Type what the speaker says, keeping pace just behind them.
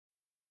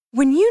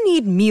When you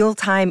need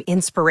mealtime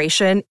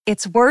inspiration,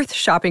 it's worth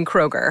shopping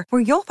Kroger,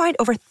 where you'll find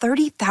over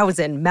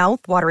 30,000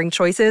 mouth-watering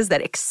choices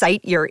that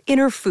excite your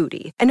inner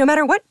foodie. And no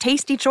matter what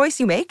tasty choice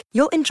you make,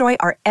 you'll enjoy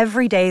our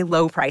everyday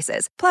low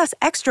prices, plus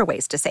extra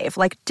ways to save,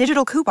 like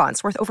digital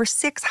coupons worth over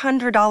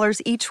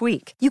 $600 each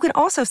week. You can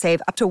also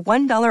save up to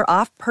 $1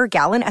 off per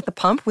gallon at the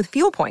pump with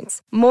fuel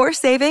points. More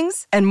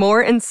savings and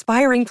more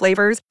inspiring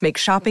flavors make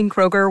shopping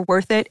Kroger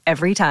worth it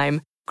every time.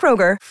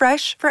 Kroger,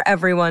 fresh for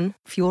everyone.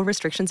 Fuel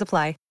restrictions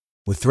apply.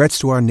 With threats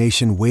to our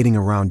nation waiting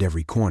around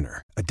every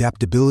corner,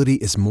 adaptability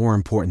is more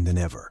important than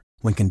ever.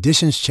 When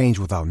conditions change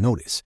without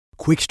notice,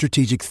 quick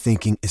strategic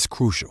thinking is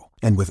crucial.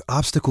 And with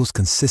obstacles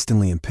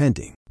consistently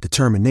impending,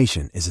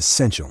 determination is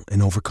essential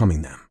in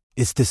overcoming them.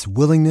 It's this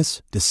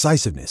willingness,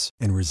 decisiveness,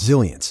 and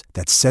resilience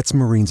that sets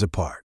Marines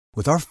apart.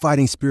 With our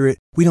fighting spirit,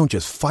 we don't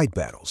just fight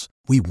battles,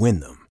 we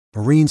win them.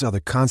 Marines are the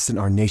constant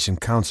our nation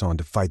counts on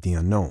to fight the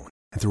unknown.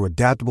 And through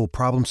adaptable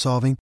problem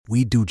solving,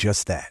 we do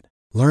just that.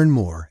 Learn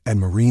more at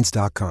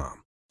marines.com.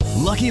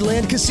 Lucky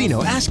Land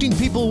Casino, asking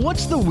people,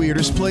 what's the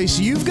weirdest place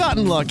you've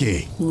gotten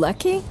lucky?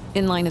 Lucky?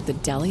 In line at the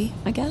deli,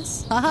 I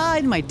guess? Aha,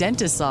 in my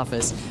dentist's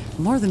office.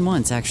 More than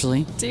once,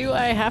 actually. Do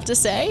I have to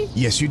say?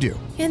 Yes, you do.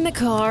 In the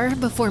car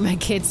before my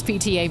kids'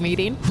 PTA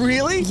meeting.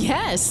 Really?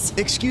 Yes.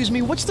 Excuse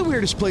me, what's the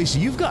weirdest place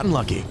you've gotten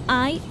lucky?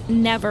 I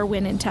never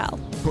win and tell.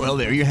 Well,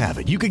 there you have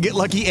it. You can get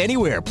lucky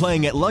anywhere,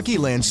 playing at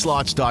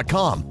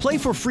LuckyLandSlots.com. Play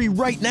for free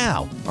right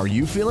now. Are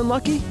you feeling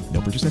lucky?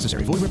 No purchase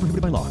necessary. Void where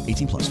prohibited by law.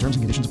 18+. Terms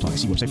and conditions apply.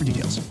 See website for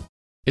details.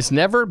 It's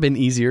never been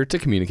easier to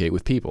communicate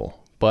with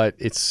people, but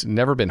it's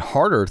never been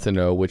harder to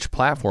know which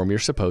platform you're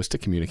supposed to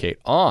communicate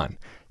on.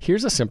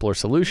 Here's a simpler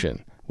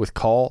solution. With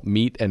call,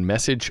 meet, and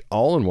message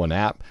all in one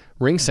app,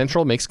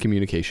 RingCentral makes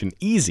communication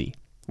easy.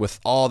 With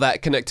all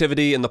that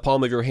connectivity in the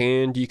palm of your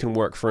hand, you can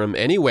work from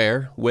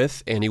anywhere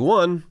with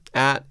anyone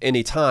at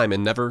any time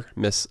and never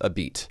miss a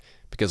beat.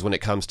 Because when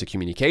it comes to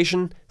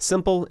communication,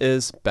 simple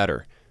is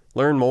better.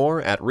 Learn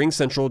more at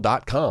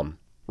ringcentral.com.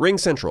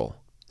 RingCentral.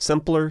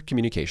 Simpler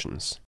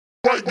communications.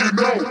 What you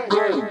know,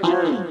 go,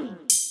 go.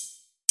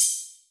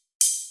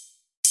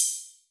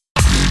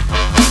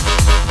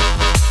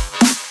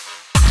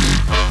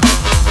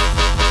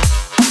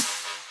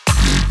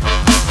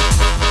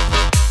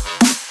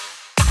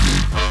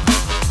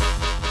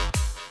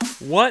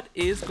 What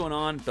is going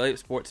on, Belly Up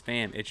Sports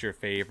fam? It's your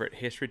favorite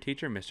history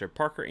teacher, Mr.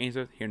 Parker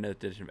Ainsworth, here in another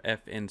edition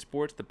of FN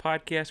Sports, the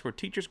podcast where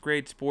teachers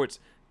grade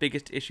sports'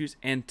 biggest issues.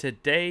 And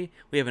today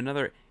we have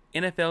another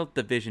NFL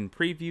division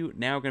preview.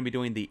 Now we're going to be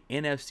doing the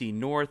NFC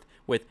North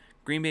with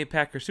Green Bay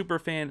Packers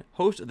superfan,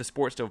 host of the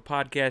Sports Stove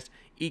podcast,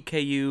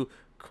 EKU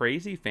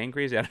crazy, fan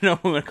crazy, I don't know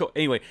where I'm going to go.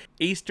 Anyway,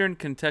 Eastern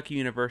Kentucky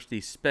University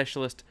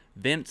specialist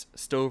Vince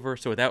Stover.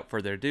 So without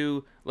further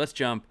ado, let's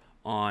jump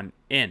on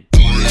in.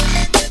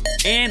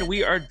 And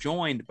we are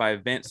joined by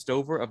Vince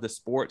Stover of the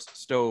Sports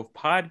Stove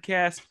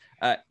podcast,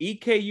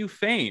 EKU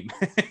fame.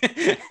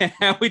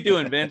 How we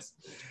doing, Vince?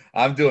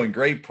 I'm doing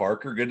great,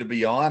 Parker. Good to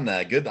be on.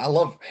 Good. I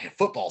love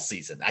football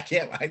season.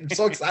 I'm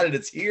so excited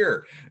it's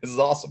here. This is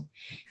awesome.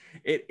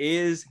 It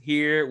is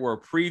here. We're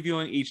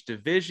previewing each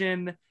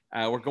division.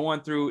 We're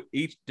going through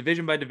each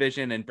division by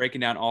division and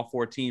breaking down all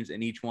four teams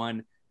in each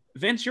one.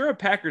 Vince, you're a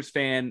Packers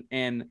fan,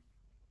 and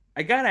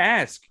I got to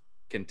ask,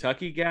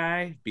 Kentucky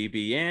guy,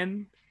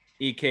 BBN,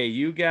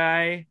 EKU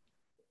guy,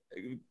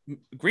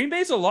 Green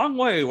Bay's a long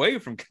way away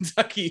from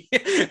Kentucky.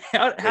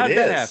 How did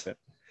that happen?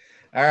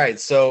 All right.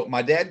 So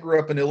my dad grew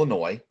up in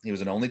Illinois. He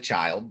was an only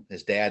child.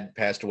 His dad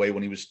passed away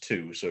when he was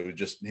 2. So it was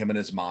just him and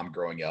his mom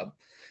growing up.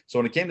 So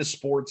when it came to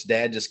sports,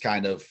 dad just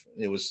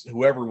it was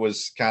whoever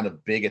was kind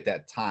of big at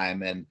that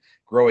time. And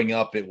growing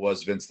up, it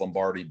was Vince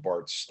Lombardi,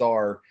 Bart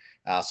Starr.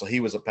 So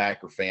he was a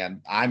Packer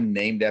fan. I'm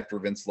named after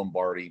Vince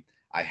Lombardi.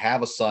 I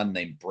have a son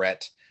named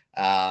Brett.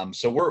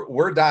 So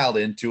we're dialed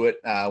into it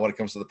when it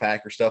comes to the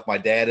Packer stuff. My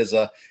dad is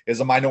a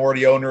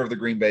minority owner of the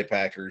Green Bay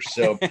Packers,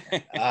 so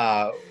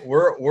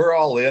we're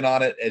all in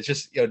on it. It's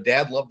just,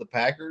 Dad loved the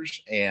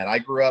Packers, and I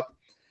grew up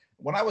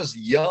when I was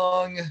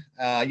young.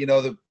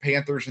 The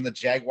Panthers and the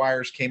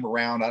Jaguars came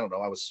around. I don't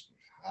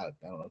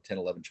know, 10,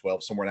 11,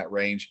 12, somewhere in that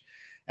range,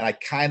 and I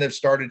kind of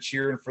started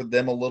cheering for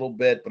them a little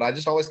bit, but I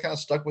just always kind of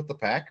stuck with the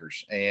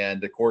Packers.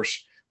 And of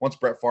course, once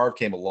Brett Favre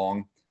came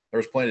along, there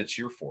was plenty to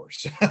cheer for.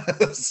 So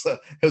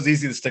it was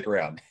easy to stick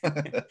around.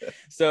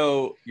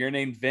 So you're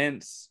named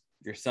Vince.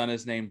 Your son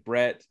is named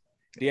Brett.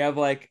 Do you have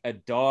like a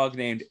dog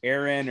named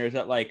Aaron, or is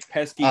that like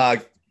pesky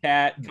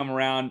cat come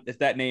around? Is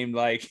that named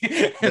like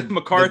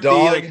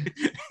McCarthy?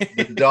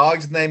 The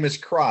dog's name is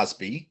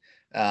Crosby.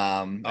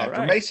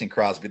 After Mason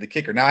Crosby, the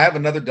kicker. Now I have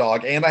another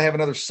dog and I have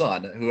another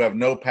son who have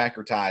no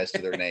Packer ties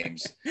to their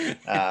names.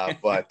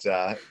 But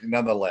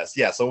nonetheless,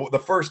 yeah. So the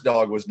first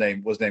dog was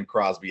named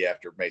Crosby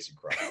after Mason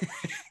Crosby.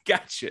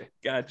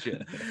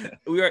 Gotcha.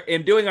 We are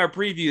in doing our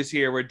previews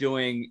here. We're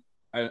doing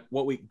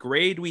what we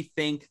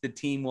think the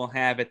team will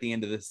have at the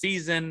end of the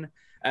season.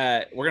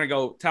 We're going to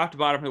go top to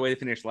bottom from the way they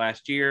finished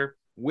last year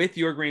with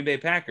your Green Bay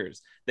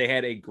Packers. They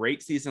had a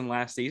great season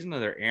last season,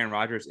 their Aaron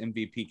Rodgers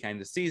MVP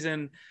kind of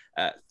season,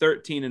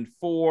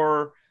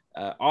 13-4.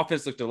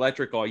 Offense looked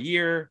electric all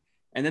year.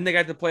 And then they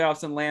got the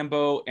playoffs in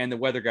Lambeau, and the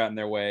weather got in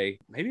their way.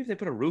 Maybe if they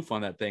put a roof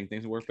on that thing,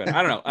 things would work better.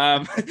 I don't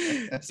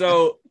know.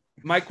 So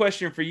my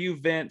question for you,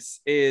 Vince,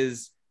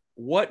 is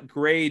what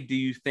grade do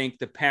you think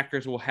the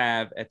Packers will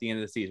have at the end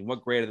of the season?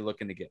 What grade are they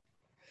looking to get?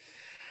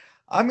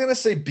 I'm going to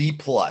say B+.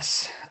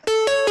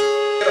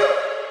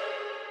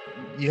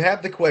 You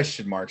have the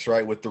question marks,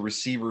 right, with the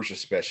receivers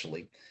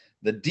especially.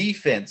 The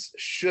defense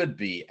should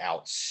be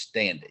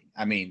outstanding.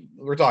 I mean,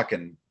 we're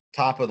talking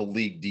top of the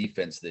league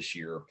defense this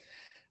year.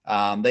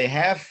 They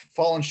have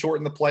fallen short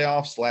in the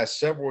playoffs the last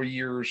several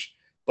years,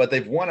 but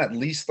they've won at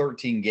least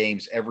 13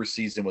 games every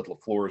season with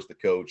LaFleur as the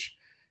coach.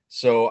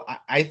 So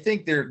I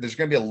think there's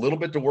going to be a little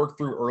bit to work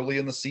through early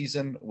in the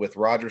season with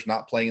Rodgers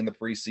not playing in the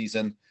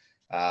preseason,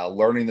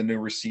 learning the new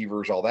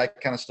receivers, all that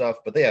kind of stuff.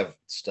 But they have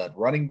stud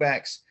running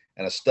backs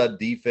and a stud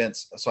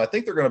defense. So I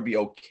think they're going to be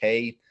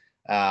okay.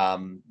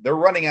 They're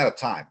running out of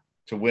time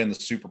to win the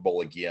Super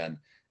Bowl again.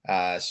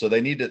 So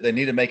they need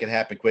to make it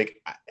happen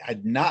quick.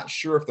 I'm not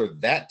sure if they're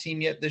that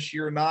team yet this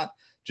year or not,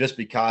 just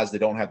because they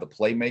don't have the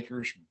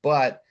playmakers.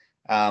 But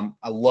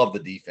I love the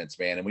defense,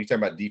 man. And when you talk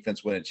about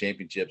defense winning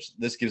championships,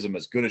 this gives them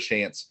as good a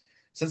chance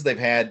since they've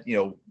had,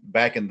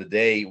 back in the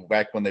day,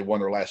 back when they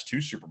won their last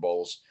 2 Super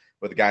Bowls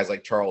with the guys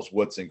like Charles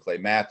Woodson, Clay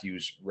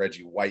Matthews,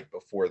 Reggie White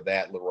before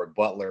that, Leroy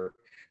Butler.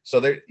 So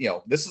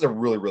this is a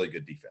really, really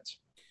good defense.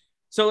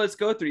 So let's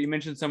go through. You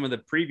mentioned some of the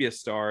previous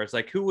stars.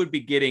 Like, who would be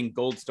getting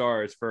gold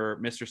stars for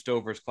Mr.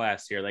 Stover's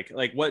class here?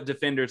 Like what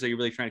defenders are you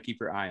really trying to keep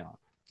your eye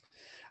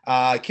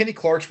on? Kenny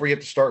Clark's where you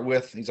have to start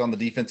with. He's on the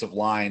defensive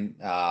line.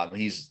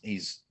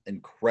 He's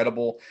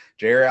incredible.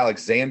 Jair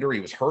Alexander, he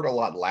was hurt a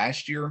lot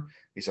last year.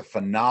 He's a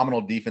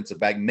phenomenal defensive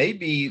back.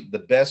 Maybe the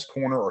best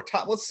corner or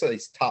let's say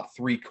he's top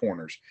 3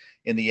 corners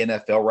in the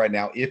NFL right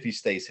now if he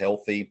stays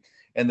healthy.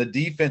 And the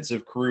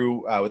defensive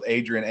crew with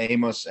Adrian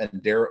Amos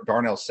and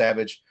Darnell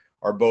Savage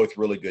are both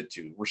really good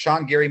too.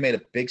 Rashawn Gary made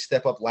a big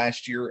step up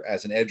last year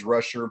as an edge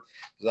rusher,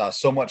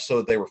 so much so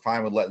that they were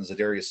fine with letting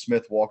Zadarius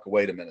Smith walk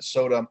away to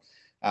Minnesota.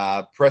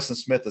 Preston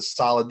Smith is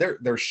solid.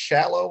 They're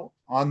shallow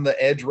on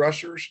the edge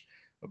rushers,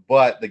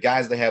 but the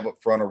guys they have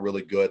up front are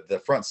really good. The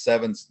front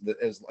sevens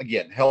is,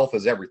 again, health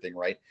is everything,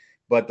 right?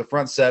 But the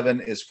front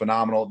 7 is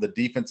phenomenal. The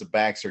defensive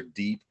backs are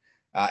deep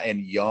and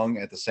young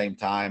at the same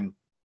time.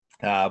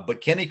 But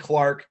Kenny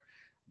Clark,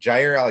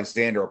 Jair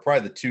Alexander are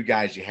probably the 2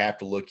 guys you have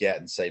to look at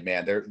and say,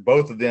 man,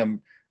 both of them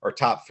are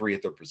top 3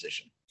 at their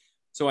position.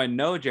 So I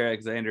know Jair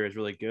Alexander is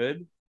really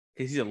good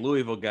because he's a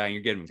Louisville guy and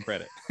you're giving him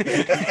credit.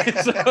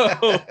 So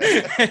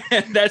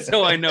that's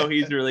how I know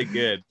he's really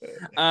good.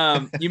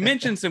 You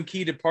mentioned some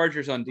key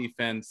departures on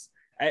defense.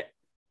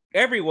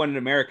 Everyone in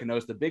America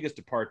knows the biggest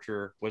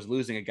departure was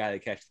losing a guy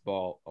that catches the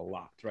ball a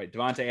lot, right?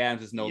 Davante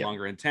Adams is no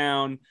longer in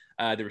town.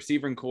 The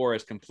receiving core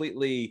is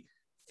completely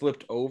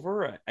flipped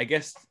over. I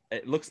guess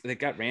it looks they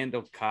got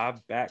Randall Cobb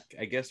back,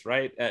 I guess,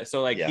 right?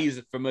 He's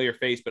a familiar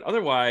face, but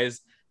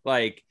otherwise,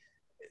 like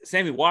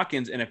Sammy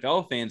Watkins,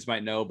 NFL fans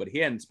might know, but he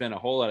hadn't spent a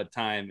whole lot of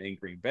time in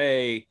Green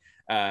Bay.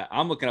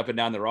 I'm looking up and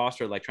down the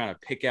roster, like trying to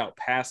pick out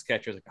pass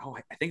catchers. Like, oh,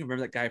 I think I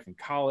remember that guy from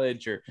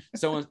college or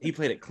someone he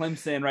played at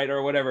Clemson, right?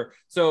 Or whatever.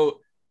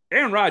 So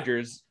Aaron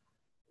Rodgers,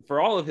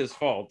 for all of his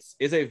faults,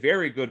 is a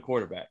very good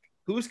quarterback.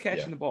 Who's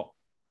catching the ball?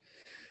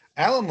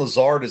 Allen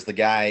Lazard is the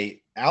guy.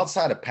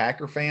 Outside of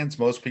Packer fans,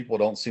 most people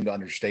don't seem to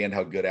understand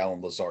how good Allen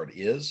Lazard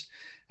is.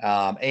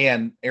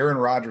 And Aaron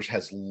Rodgers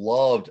has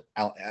loved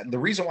the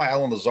reason why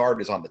Allen Lazard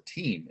is on the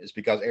team is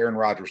because Aaron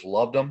Rodgers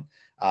loved him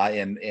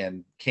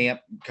in camp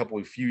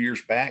a few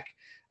years back.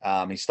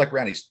 He stuck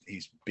around.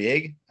 He's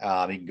big.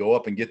 He can go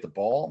up and get the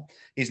ball.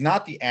 He's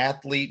not the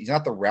athlete. He's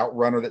not the route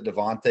runner that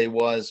Davante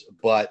was,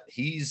 but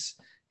he's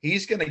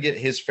going to get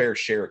his fair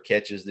share of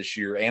catches this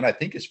year, and I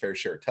think his fair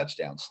share of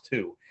touchdowns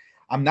too.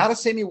 I'm not a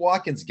Sammy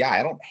Watkins guy.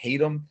 I don't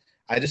hate him.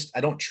 I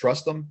don't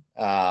trust him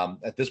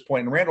at this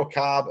point. And Randall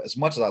Cobb, as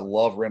much as I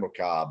love Randall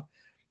Cobb,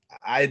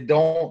 I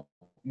don't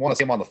want to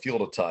see him on the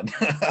field a ton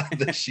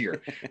this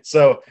year.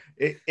 So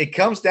it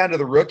comes down to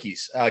the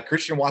rookies.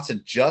 Christian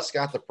Watson just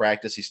got the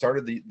practice. He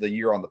started the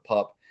year on the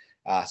PUP.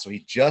 So he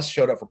just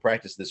showed up for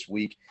practice this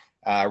week.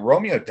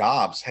 Romeo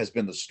Doubs has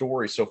been the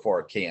story so far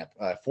at camp.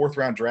 4th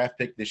round draft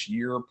pick this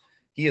year.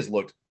 He has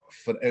looked,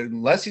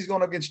 unless he's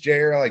going up against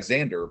Jair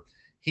Alexander,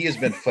 he has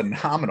been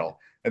phenomenal.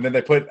 And then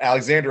they put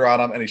Alexander on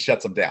him and he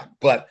shuts him down.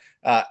 But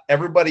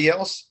everybody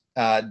else,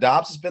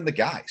 Doubs has been the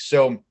guy.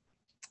 So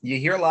you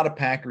hear a lot of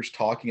Packers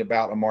talking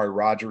about Amari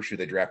Rodgers, who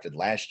they drafted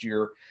last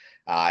year.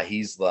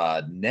 He's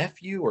the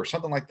nephew or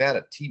something like that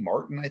of T.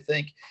 Martin, I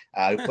think,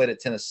 who played at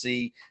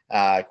Tennessee.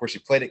 Of course, he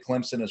played at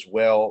Clemson as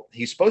well.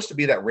 He's supposed to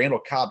be that Randall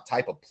Cobb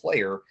type of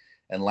player.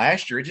 And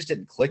last year, it just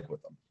didn't click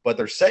with him. But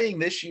they're saying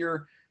this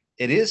year,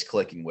 it is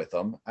clicking with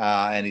them,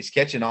 and he's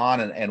catching on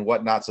and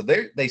whatnot. So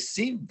they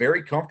seem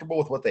very comfortable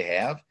with what they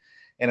have.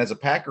 And as a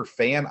Packer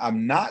fan,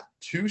 I'm not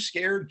too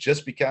scared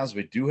just because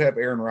we do have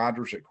Aaron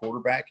Rodgers at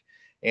quarterback,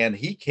 and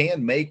he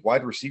can make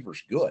wide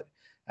receivers good.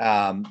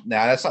 Now,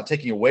 that's not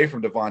taking away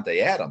from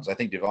Davante Adams. I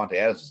think Davante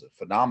Adams is a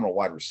phenomenal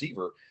wide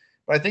receiver,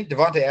 but I think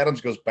Davante Adams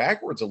goes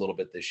backwards a little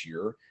bit this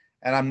year.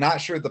 And I'm not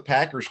sure the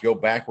Packers go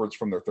backwards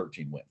from their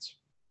 13 wins.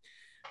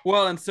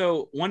 Well, and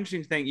so one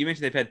interesting thing, you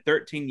mentioned they've had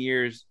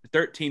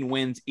 13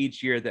 wins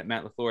each year that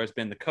Matt LaFleur has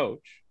been the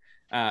coach.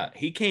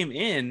 He came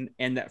in,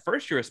 and that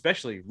first year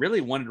especially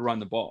really wanted to run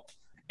the ball.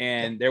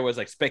 And there was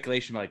like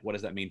speculation like, what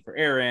does that mean for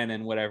Aaron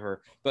and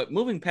whatever. But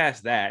moving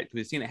past that, because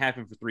we've seen it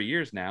happen for 3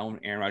 years now, when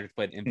Aaron Rodgers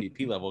played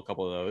MVP level, a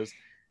couple of those.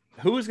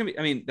 Who's going to be –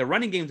 I mean, the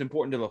running game is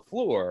important to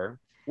LaFleur.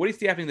 What do you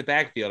see happening in the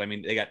backfield? I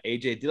mean, they got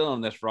A.J. Dillon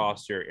on this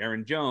roster,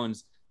 Aaron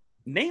Jones,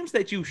 names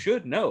that you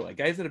should know, like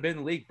guys that have been in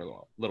the league for a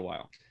little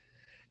while.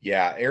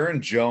 Yeah,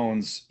 Aaron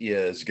Jones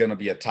is going to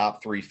be a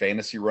top 3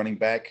 fantasy running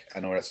back. I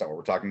know that's not what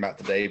we're talking about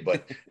today,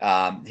 but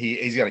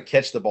he's going to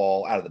catch the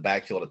ball out of the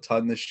backfield a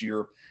ton this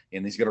year,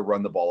 and he's going to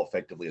run the ball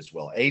effectively as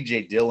well.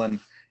 A.J. Dillon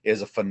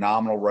is a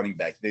phenomenal running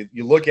back.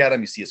 You look at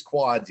him, you see his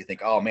quads, you think,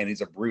 oh, man,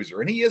 he's a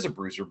bruiser. And he is a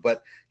bruiser,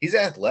 but he's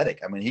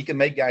athletic. I mean, he can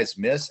make guys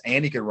miss,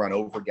 and he can run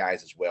over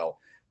guys as well.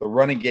 The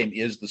running game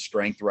is the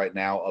strength right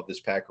now of this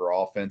Packer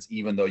offense,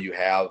 even though you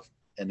have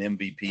an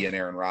MVP and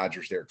Aaron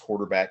Rodgers there at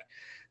quarterback.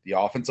 The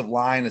offensive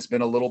line has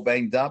been a little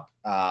banged up,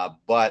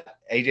 but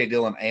A.J.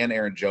 Dillon and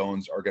Aaron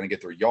Jones are going to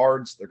get their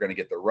yards. They're going to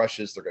get their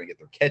rushes. They're going to get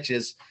their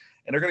catches,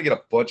 and they're going to get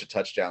a bunch of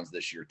touchdowns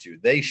this year too.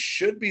 They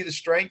should be the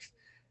strength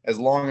as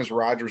long as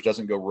Rodgers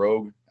doesn't go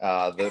rogue.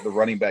 The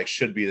running back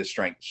should be the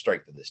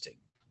strength of this team.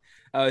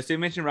 So you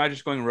mentioned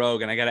Rodgers going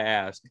rogue, and I got to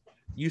ask,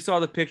 you saw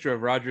the picture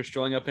of Rodgers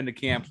strolling up into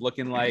camp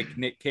looking like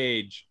Nick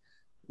Cage.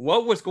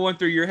 What was going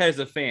through your head as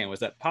a fan? Was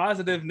that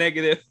positive,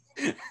 negative?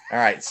 All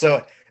right,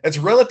 so it's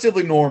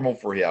relatively normal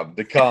for him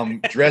to come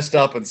dressed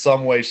up in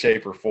some way,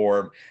 shape, or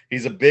form.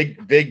 He's a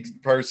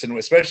big person,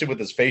 especially with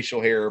his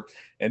facial hair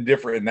and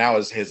now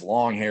his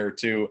long hair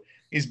too.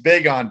 He's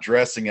big on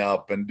dressing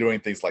up and doing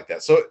things like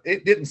that. So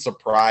it didn't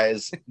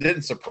surprise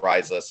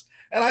us.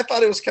 And I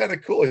thought it was kind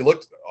of cool. He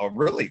looked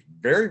really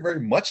very, very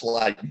much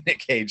like Nick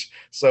Cage.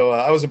 So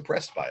I was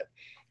impressed by it.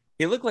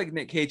 He looked like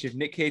Nick Cage if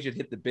Nick Cage had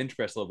hit the bench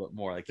press a little bit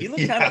more. Like he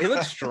looked he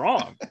looked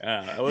strong.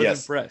 I was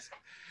impressed.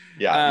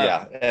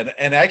 Yeah.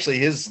 And actually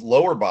his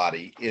lower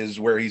body is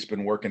where he's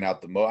been working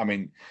out the most. I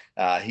mean,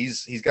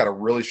 he's got a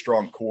really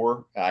strong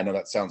core. I know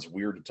that sounds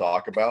weird to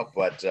talk about,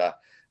 but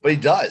he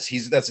does.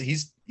 He's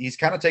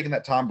kind of taking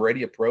that Tom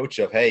Brady approach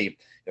of, hey,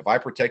 if I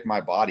protect my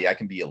body, I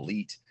can be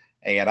elite.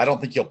 And I don't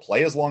think he'll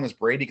play as long as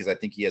Brady because I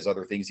think he has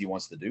other things he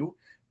wants to do.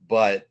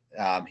 But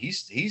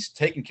he's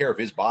taking care of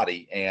his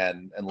body,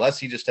 and unless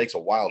he just takes a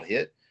wild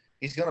hit,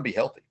 he's going to be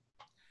healthy.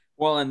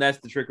 Well, and that's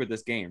the trick with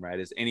this game, right?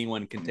 Is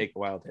anyone can take a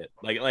wild hit.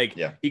 Like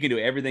he can do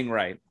everything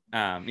right.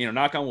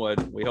 Knock on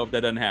wood. We hope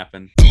that doesn't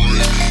happen.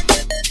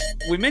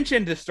 We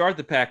mentioned to start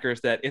the Packers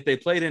that if they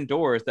played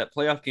indoors, that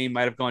playoff game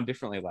might have gone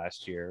differently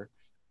last year.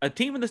 A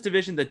team in this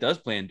division that does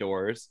play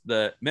indoors,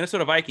 the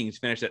Minnesota Vikings,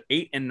 finished at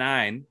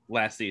 8-9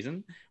 last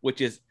season, which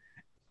is,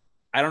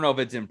 I don't know if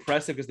it's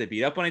impressive because they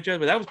beat up on each other,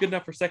 but that was good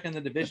enough for second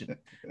in the division.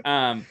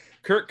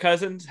 Kirk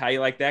Cousins, how you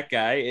like that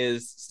guy,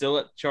 is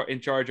still in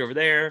charge over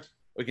there.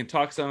 We can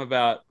talk some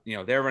about,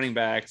 their running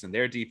backs and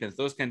their defense,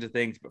 those kinds of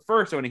things. But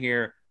first, I want to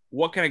hear,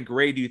 what kind of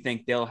grade do you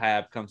think they'll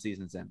have come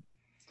season's end?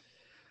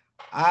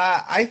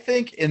 I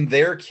think in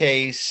their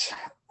case,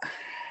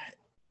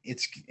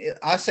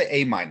 I say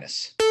A-.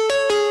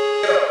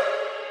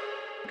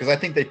 Because I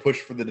think they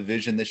pushed for the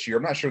division this year.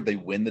 I'm not sure if they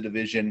win the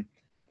division,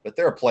 but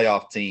they're a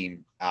playoff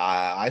team.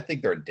 I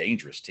think they're a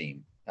dangerous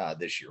team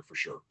this year for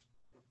sure.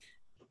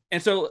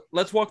 And so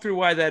let's walk through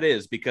why that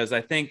is, because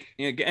I think,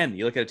 again,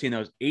 you look at a team that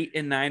was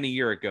 8-9 a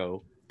year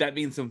ago, that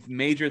means some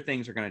major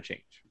things are going to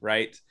change,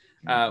 right?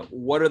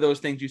 What are those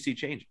things you see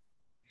changing?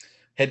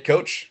 Head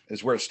coach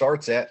is where it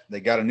starts at. They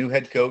got a new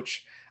head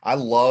coach. I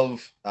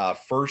love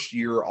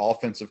first-year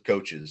offensive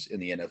coaches in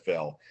the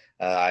NFL.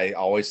 I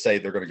always say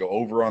they're going to go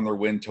over on their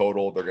win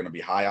total. They're going to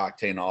be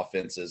high-octane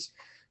offenses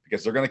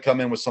because they're going to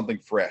come in with something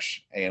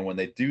fresh. And when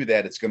they do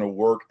that, it's going to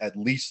work at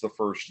least the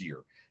first year.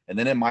 And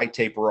then it might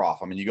taper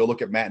off. I mean, you go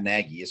look at Matt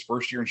Nagy. His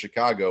first year in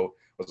Chicago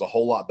was a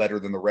whole lot better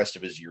than the rest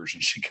of his years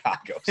in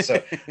Chicago.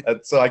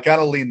 So I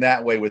kind of lean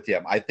that way with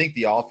him. I think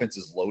the offense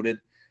is loaded.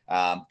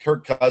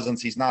 Kirk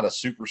Cousins, he's not a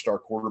superstar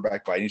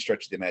quarterback by any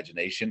stretch of the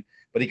imagination,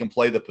 but he can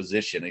play the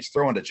position. He's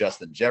throwing to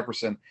Justin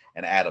Jefferson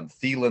and Adam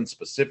Thielen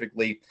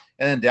specifically.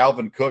 And then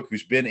Dalvin Cook,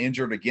 who's been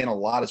injured again a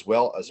lot as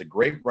well, as a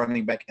great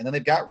running back. And then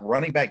they've got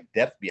running back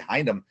depth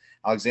behind him.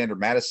 Alexander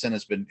Mattison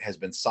has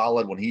been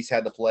solid when he's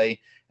had to play.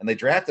 And they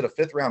drafted a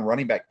 5th-round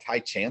running back, Ty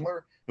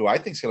Chandler, who I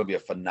think is going to be a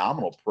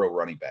phenomenal pro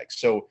running back.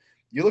 So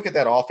you look at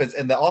that offense,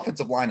 and the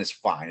offensive line is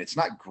fine. It's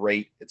not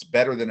great. It's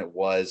better than it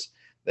was.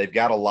 They've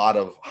got a lot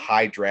of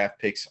high draft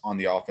picks on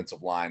the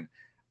offensive line.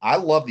 I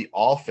love the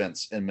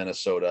offense in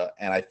Minnesota,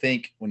 and I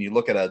think when you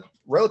look at a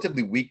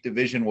relatively weak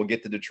division, we'll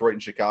get to Detroit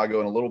and Chicago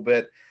in a little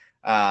bit.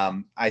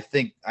 I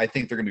think they're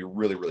going to be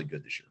really, really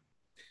good this year.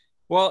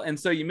 Well, and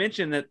so you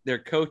mentioned that their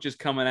coach is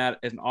coming out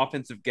as an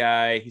offensive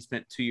guy. He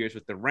spent 2 years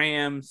with the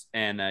Rams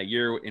and a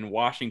year in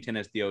Washington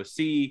as the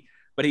OC,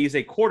 but he's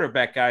a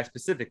quarterback guy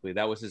specifically.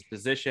 That was his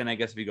position, I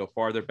guess, if you go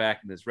farther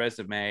back in his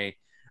resume.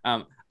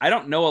 I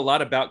don't know a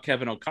lot about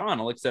Kevin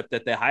O'Connell except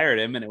that they hired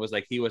him and it was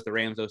like he was the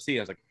Rams OC. I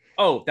was like,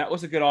 oh, that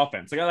was a good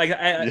offense.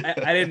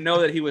 I didn't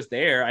know that he was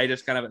there. I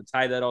just kind of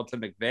tied that all to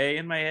McVay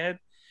in my head.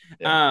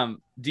 Yeah.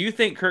 Do you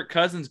think Kirk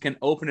Cousins can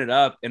open it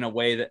up in a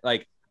way that,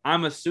 like,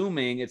 I'm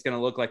assuming it's going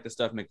to look like the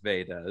stuff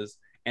McVay does,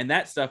 and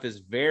that stuff is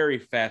very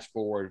fast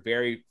forward,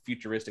 very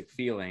futuristic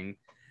feeling,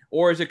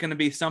 or is it going to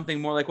be something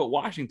more like what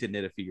Washington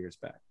did a few years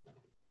back?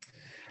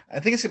 I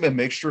think it's going to be a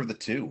mixture of the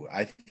two.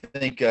 I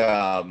think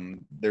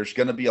there's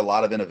going to be a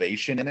lot of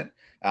innovation in it.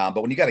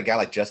 But when you got a guy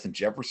like Justin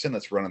Jefferson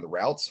that's running the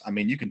routes, I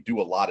mean, you can do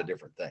a lot of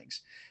different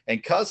things.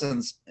 And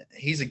Cousins,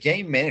 he's a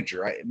game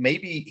manager.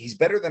 Maybe he's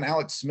better than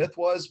Alex Smith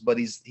was, but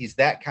he's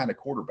that kind of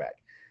quarterback.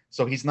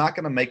 So he's not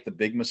going to make the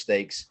big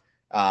mistakes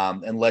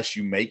unless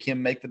you make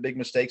him make the big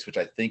mistakes, which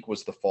I think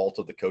was the fault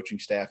of the coaching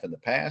staff in the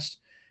past.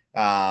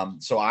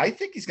 So I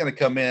think he's going to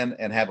come in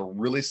and have a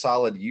really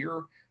solid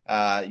year.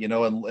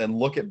 And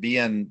look at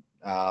being,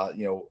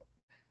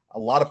 a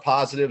lot of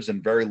positives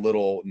and very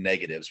little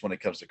negatives when it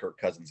comes to Kirk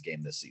Cousins'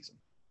 game this season.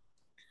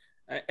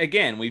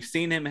 Again, we've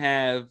seen him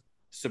have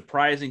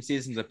surprising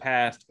seasons of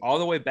past, all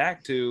the way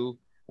back to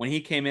when he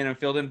came in and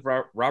filled in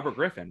for Robert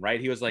Griffin, right?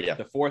 He was like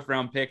the 4th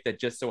round pick that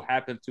just so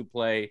happened to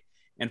play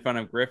in front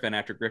of Griffin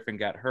after Griffin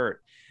got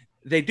hurt.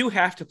 They do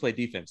have to play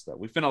defense, though.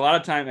 We spent a lot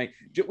of time.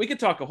 We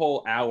could talk a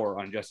whole hour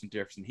on Justin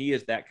Jefferson. He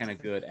is that kind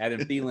of good. Adam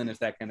Thielen is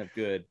that kind of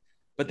good.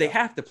 But they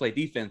have to play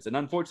defense. And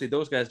unfortunately,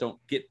 those guys don't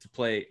get to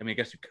play. I mean, I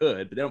guess you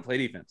could, but they don't play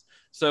defense.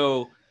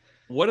 So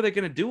what are they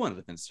going to do on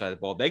the defensive side of the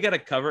ball? They got to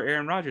cover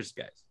Aaron Rodgers'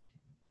 guys.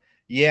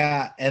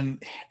 Yeah,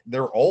 and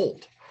they're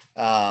old,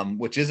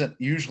 which isn't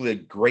usually a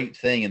great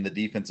thing in the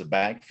defensive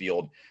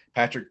backfield.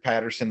 Patrick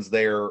Peterson's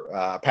there.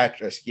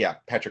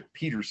 Patrick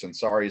Peterson,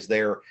 is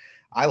there.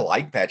 I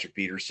like Patrick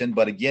Peterson,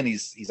 but again,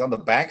 he's on the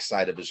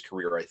backside of his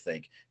career, I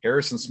think.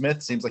 Harrison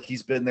Smith seems like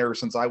he's been there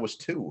since I was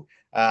 2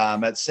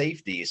 at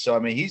safety. So, I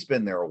mean, he's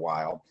been there a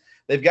while.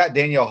 They've got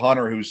Danielle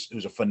Hunter, who's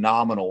a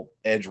phenomenal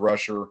edge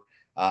rusher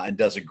and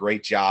does a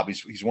great job.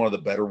 He's one of the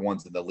better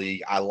ones in the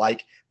league. I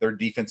like their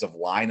defensive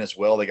line as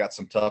well. They got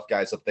some tough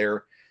guys up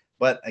there.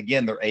 But,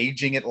 again, they're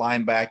aging at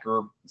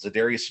linebacker.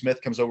 Zadarius Smith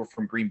comes over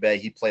from Green Bay.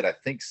 He played, I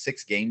think,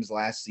 6 games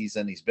last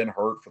season. He's been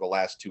hurt for the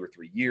last 2 or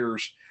 3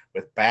 years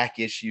with back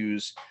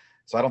issues.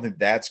 So I don't think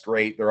that's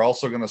great. They're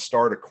also going to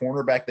start a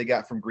cornerback they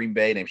got from Green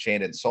Bay named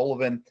Shandon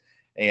Sullivan.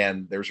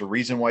 And there's a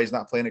reason why he's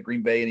not playing at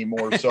Green Bay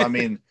anymore. So, I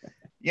mean,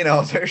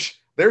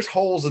 there's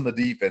holes in the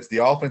defense.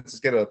 The offense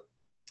is going to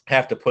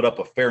have to put up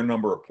a fair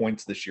number of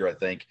points this year, I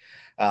think,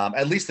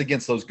 at least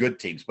against those good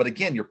teams. But,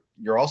 again,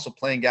 you're also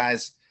playing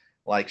guys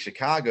like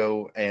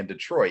Chicago and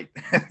Detroit.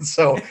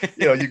 So,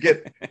 you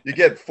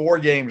get 4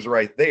 games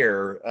right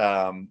there.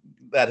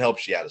 That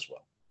helps you out as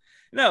well.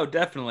 No,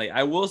 definitely.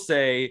 I will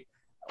say,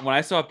 when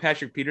I saw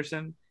Patrick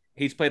Peterson,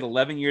 he's played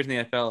 11 years in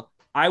the NFL.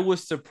 I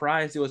was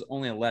surprised it was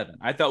only 11.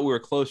 I thought we were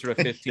closer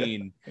to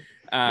 15.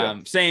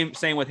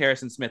 Same with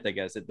Harrison Smith, I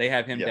guess. They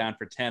have him down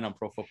for 10 on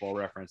Pro Football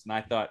Reference, and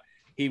I thought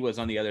he was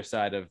on the other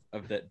side of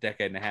the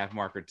decade and a half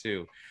marker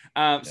too.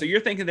 So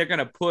you're thinking they're going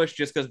to push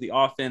just because the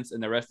offense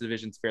and the rest of the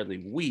division's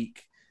fairly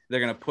weak. They're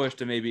going to push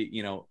to maybe,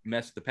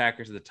 mess with the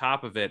Packers at the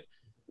top of it.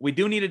 We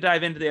do need to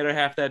dive into the other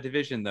half of that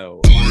division,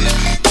 though.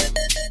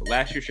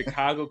 Last year,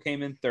 Chicago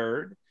came in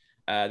 3rd.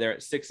 They're at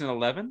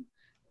 6-11.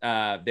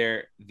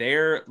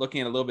 They're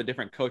looking at a little bit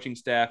different coaching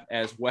staff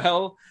as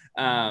well.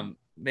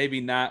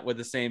 Maybe not with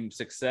the same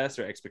success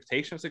or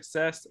expectation of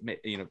success.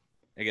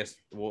 I guess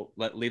we'll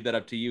leave that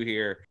up to you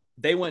here.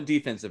 They went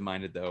defensive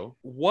minded, though.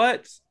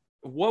 What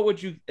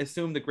would you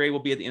assume the grade will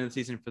be at the end of the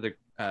season for the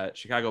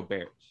Chicago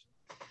Bears?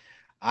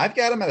 I've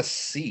got them at a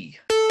C.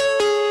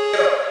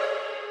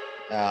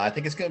 I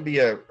think it's going to be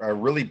a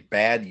really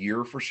bad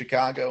year for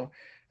Chicago.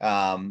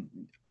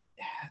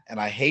 And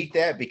I hate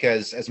that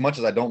because as much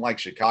as I don't like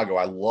Chicago,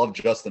 I love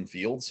Justin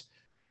Fields.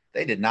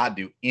 They did not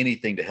do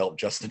anything to help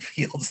Justin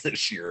Fields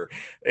this year.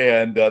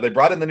 And they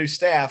brought in the new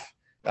staff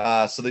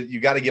so that you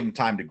got to give them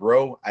time to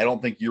grow. I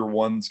don't think year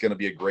 1's going to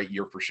be a great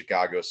year for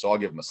Chicago, so I'll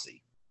give them a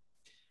C.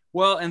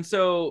 Well, and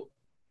so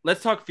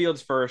let's talk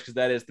Fields first because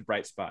that is the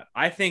bright spot.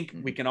 I think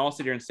we can all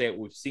sit here and say it.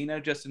 We've seen out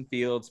of Justin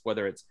Fields,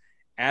 whether it's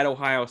at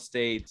Ohio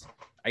State,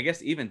 I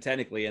guess even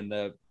technically in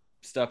the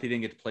stuff he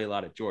didn't get to play a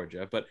lot at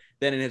Georgia, but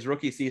then in his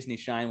rookie season he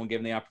shined when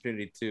given the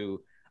opportunity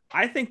to.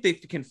 I think they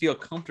can feel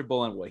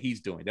comfortable in what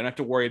he's doing. They don't have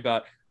to worry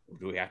about,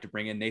 do we have to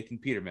bring in Nathan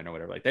Peterman or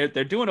whatever. Like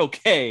they're doing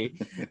okay.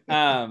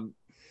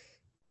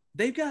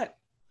 They've got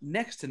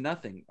next to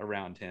nothing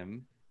around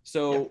him.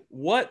 So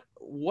what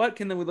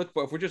can we look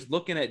for if we're just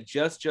looking at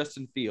just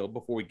Justin Field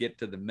before we get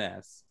to the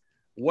mess?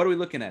 What are we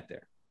looking at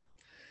there?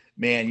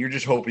 Man, you're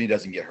just hoping he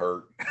doesn't get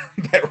hurt.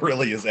 That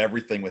really is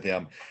everything with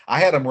him. I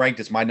had him ranked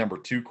as my number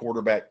 2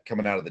 quarterback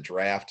coming out of the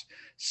draft.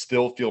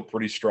 Still feel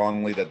pretty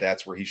strongly that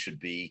that's where he should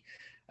be.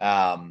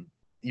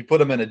 You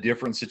put him in a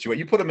different situation.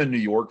 You put him in New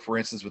York, for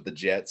instance, with the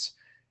Jets,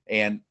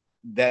 and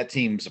that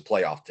team's a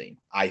playoff team,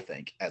 I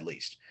think, at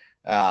least.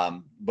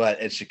 But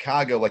at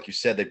Chicago, like you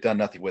said, they've done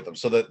nothing with him.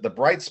 So the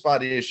bright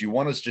spot is you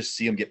want to just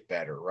see him get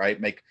better, right?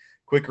 Make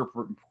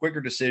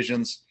quicker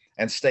decisions.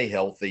 and stay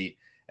healthy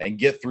and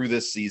get through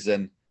this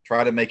season,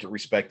 try to make it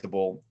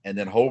respectable. And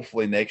then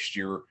hopefully next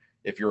year,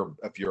 if you're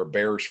a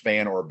Bears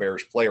fan or a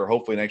Bears player,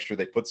 hopefully next year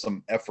they put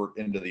some effort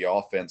into the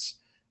offense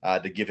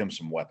to give him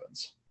some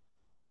weapons.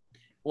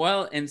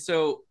 Well, and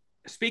so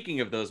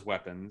speaking of those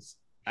weapons,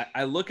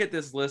 I look at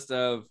this list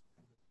of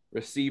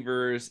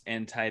receivers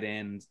and tight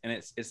ends, and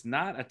it's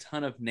not a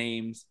ton of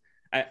names.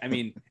 I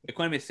mean,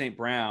 Equanimeous St.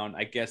 Brown,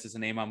 I guess, is a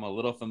name I'm a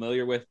little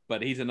familiar with,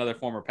 but he's another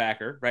former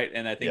Packer, right?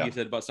 And I think you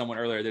said about someone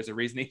earlier, there's a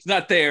reason he's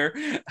not there.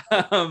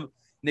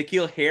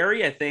 N'Keal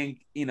Harry, I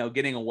think,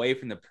 getting away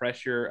from the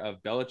pressure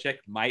of Belichick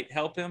might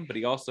help him, but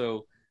he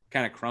also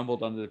kind of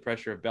crumbled under the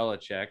pressure of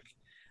Belichick.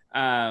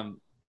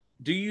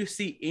 Do you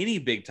see any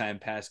big-time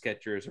pass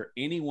catchers or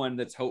anyone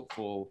that's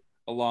hopeful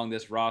along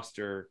this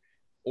roster,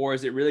 or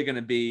is it really going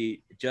to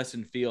be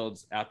Justin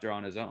Fields out there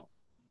on his own?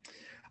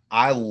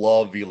 I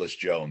love Velus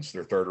Jones,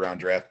 their third-round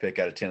draft pick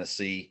out of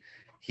Tennessee.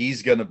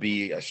 He's going to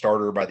be a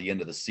starter by the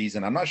end of the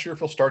season. I'm not sure if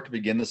he'll start to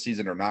begin the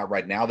season or not.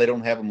 Right now, they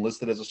don't have him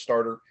listed as a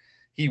starter.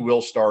 He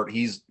will start.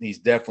 He's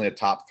definitely a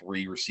top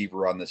 3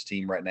 receiver on this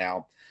team right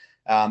now.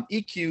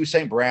 EQ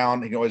St.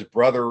 Brown, his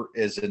brother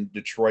is in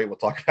Detroit. We'll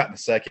talk about in a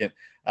second.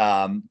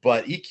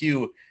 But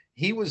EQ,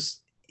 he was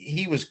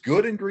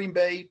good in Green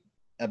Bay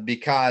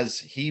because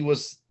he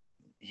was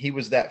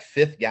that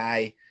 5th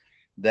guy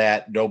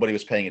that nobody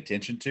was paying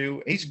attention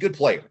to. He's a good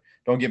player.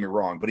 Don't get me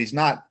wrong, but he's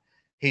not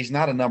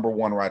a number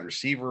 1 wide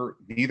receiver.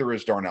 Neither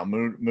is Darnell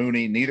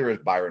Mooney. Neither is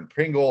Byron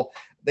Pringle.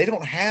 They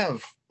don't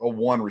have a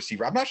 1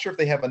 receiver. I'm not sure if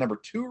they have a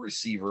number 2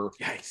 receiver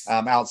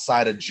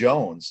outside of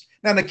Jones.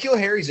 Now, N'Keal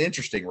Harry's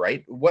interesting,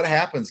 right? What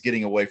happens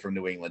getting away from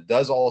New England?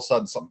 Does all of a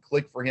sudden something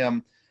click for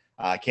him?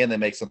 Can they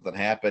make something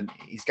happen?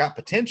 He's got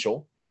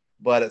potential,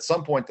 but at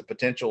some point the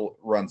potential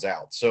runs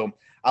out. So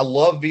I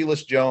love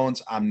Velus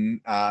Jones.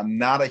 I'm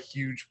not a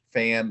huge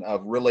fan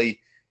of really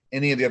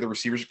any of the other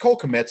receivers. Cole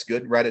Kmet's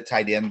good, right at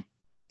tight end.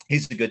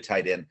 He's a good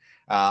tight end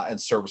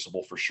and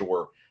serviceable for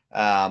sure.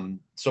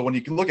 So when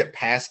you can look at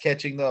pass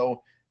catching,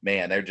 though,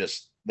 man,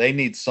 they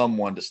need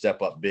someone to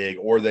step up big,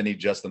 or they need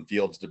Justin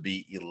Fields to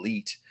be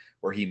elite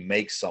where he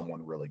makes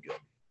someone really good.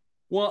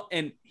 Well,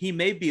 and he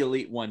may be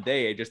elite one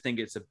day. I just think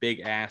it's a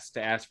big ask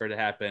for it to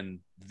happen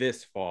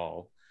this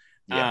fall.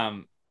 Yeah.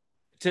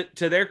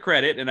 To their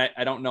credit, and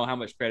I don't know how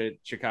much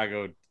credit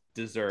Chicago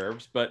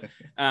deserves, but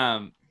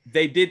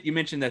they did. You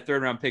mentioned that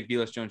 3rd round pick,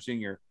 Velus Jones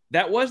Jr.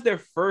 That was their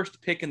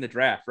first pick in the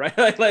draft, right?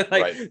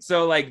 Right.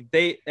 So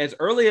they, as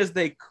early as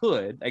they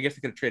could, I guess they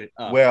could have traded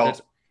up. Well,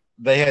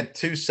 they had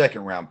 2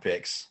 second-round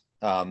picks.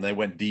 They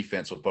went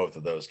defense with both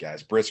of those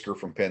guys. Brisker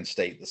from Penn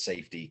State, the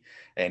safety,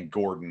 and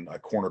Gordon, a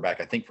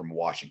cornerback, I think from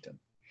Washington.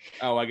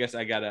 Oh, I guess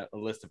I got a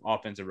list of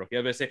offensive rookies.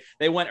 I was going to say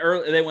they went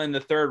early. They went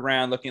in the 3rd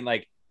round, looking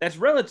like that's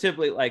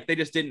relatively like they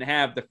just didn't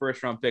have the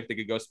 1st round pick that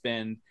could go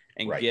spend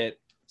and get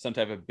some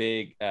type of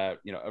big,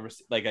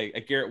 like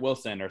a Garrett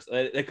Wilson, or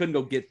they couldn't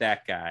go get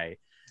that guy.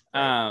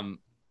 Right.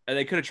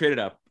 They could have traded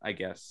up, I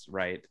guess,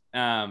 right?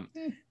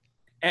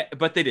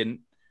 But they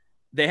didn't.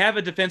 They have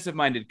a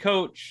defensive-minded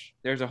coach.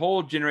 There's a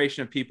whole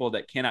generation of people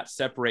that cannot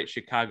separate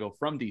Chicago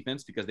from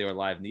defense because they were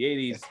alive in the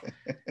 80s.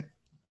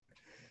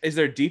 Is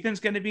their defense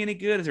going to be any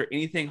good? Is there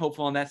anything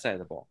hopeful on that side of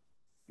the ball?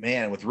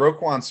 Man, with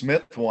Roquan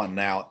Smith one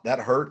now, that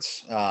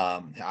hurts.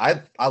 I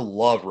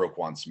love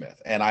Roquan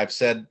Smith, and I've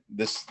said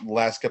this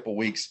last couple of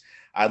weeks,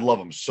 I'd love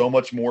him so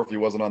much more if he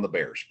wasn't on the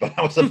Bears. But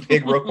I was a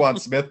big Roquan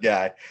Smith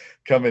guy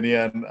coming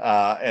in,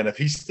 and if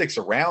he sticks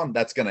around,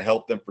 that's going to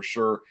help them for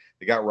sure.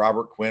 They got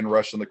Robert Quinn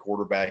rushing the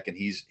quarterback, and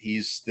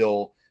he's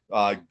still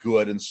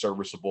good and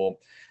serviceable.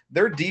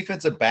 Their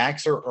defensive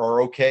backs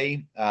are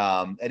okay.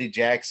 Eddie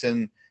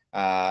Jackson.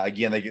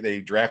 Again,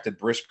 they drafted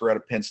Brisker out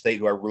of Penn State,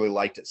 who I really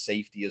liked at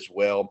safety as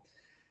well.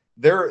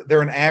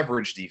 They're an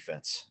average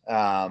defense.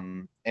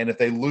 And if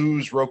they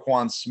lose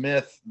Roquan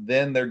Smith,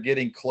 then they're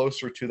getting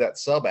closer to that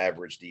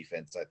sub-average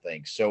defense, I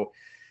think. So,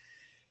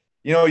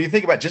 you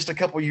think about just a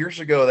couple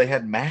years ago, they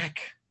had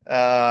Mack,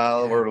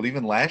 or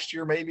even last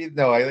year maybe.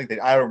 No, I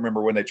don't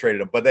remember when they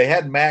traded him, but they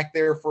had Mack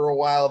there for a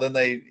while. Then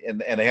they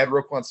had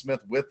Roquan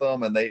Smith with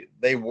them, and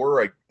they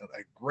were a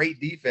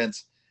great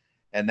defense.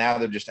 And now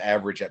they're just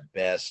average at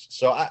best.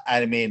 So,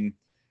 I mean,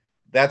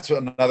 that's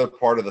another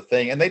part of the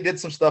thing. And they did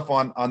some stuff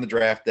on the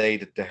draft day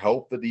to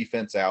help the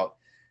defense out.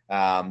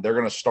 They're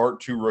going to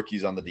start 2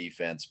 rookies on the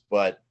defense.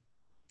 But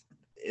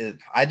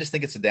I just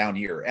think it's a down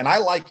year. And I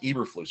like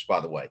Eberflus, by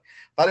the way.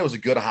 Thought it was a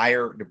good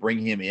hire to bring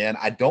him in.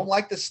 I don't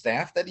like the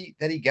staff that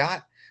he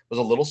got. Was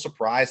a little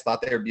surprised.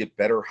 Thought there would be a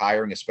better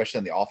hiring, especially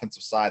on the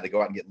offensive side. They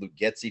go out and get Luke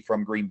Getsy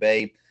from Green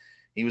Bay.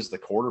 He was the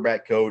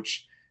quarterback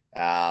coach.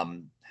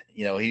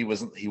 He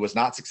was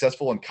not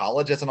successful in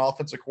college as an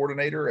offensive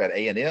coordinator at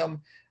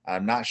A&M.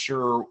 I'm not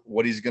sure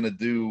what he's going to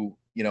do,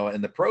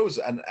 in the pros,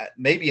 and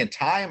maybe in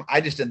time.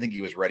 I just didn't think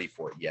he was ready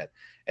for it yet.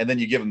 And then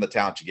you give him the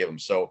talent you give him.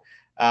 So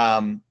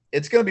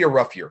it's going to be a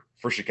rough year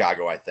for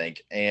Chicago, I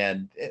think,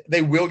 and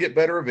they will get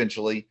better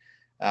eventually,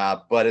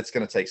 but it's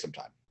going to take some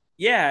time.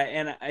 Yeah,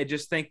 and I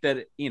just think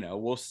that,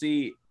 we'll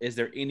see, is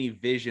there any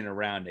vision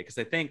around it? Because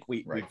I think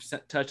we've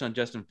touched on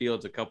Justin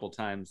Fields a couple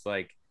times,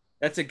 like,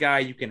 that's a guy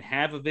you can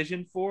have a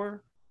vision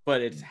for,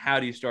 but it's how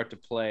do you start to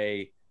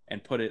play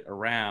and put it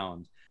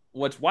around.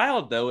 What's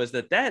wild, though, is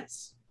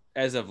that's,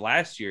 as of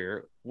last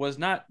year, was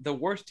not the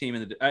worst team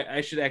in the –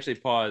 I should actually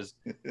pause.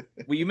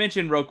 Well, you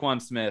mentioned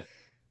Roquan Smith.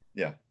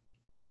 Yeah.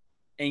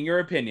 In your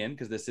opinion,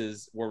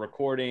 because we're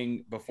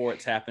recording before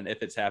it's happened,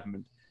 if it's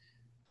happened,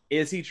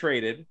 is he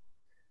traded?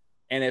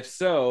 And if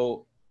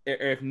so, or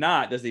if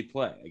not, does he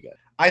play, I guess?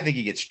 I think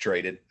he gets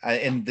traded.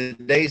 In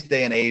today's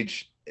day and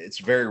age, it's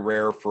very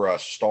rare for a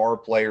star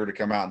player to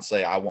come out and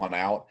say, I want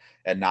out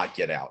and not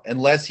get out,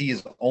 unless he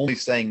is only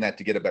saying that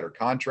to get a better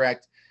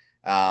contract,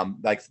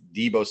 like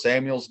Deebo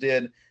Samuels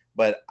did.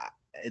 But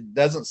it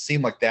doesn't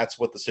seem like that's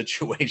what the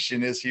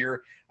situation is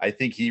here. I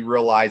think he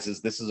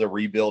realizes this is a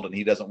rebuild and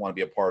he doesn't want to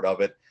be a part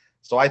of it.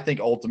 So I think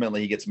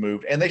ultimately he gets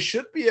moved, and they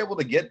should be able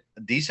to get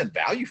a decent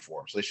value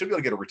for him. So they should be able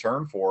to get a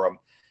return for him.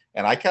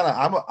 And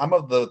I'm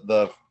of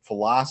the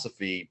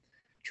philosophy,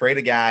 trade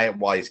a guy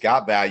while he's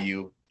got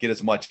value, get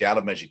as much out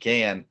of him as you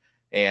can.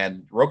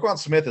 And Roquan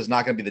Smith is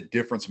not going to be the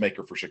difference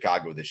maker for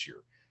Chicago this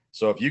year.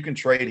 So if you can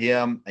trade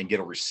him and get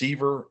a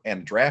receiver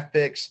and draft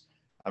picks,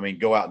 I mean,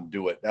 go out and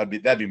do it.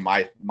 That'd be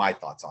my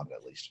thoughts on it,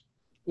 at least.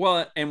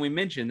 Well, and we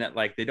mentioned that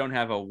like they don't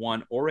have a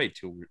 1 or a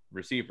 2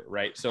 receiver,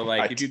 right? So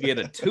like Right. if you get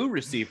a 2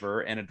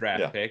 receiver and a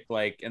draft pick,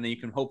 like, and then you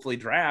can hopefully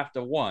draft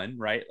a 1,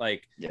 right?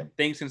 Like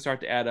things can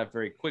start to add up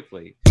very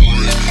quickly.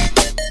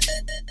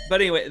 But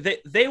anyway,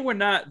 they were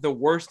not the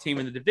worst team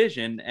in the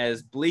division,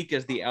 as bleak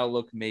as the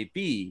outlook may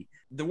be.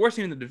 The worst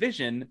team in the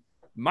division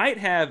might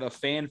have a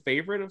fan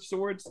favorite of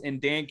sorts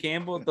in Dan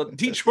Campbell. The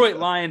Detroit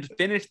Lions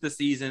finished the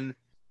season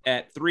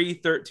at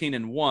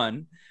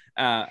 3-13-1.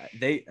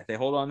 They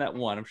hold on that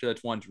 1. I'm sure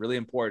that's one's really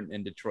important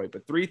in Detroit,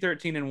 but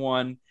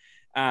 3-13-1.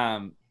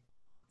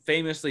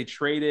 Famously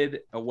traded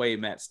away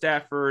Matt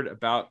Stafford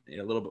about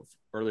a little bit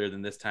earlier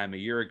than this time a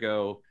year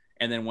ago,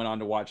 and then went on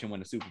to watch him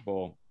win a Super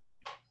Bowl.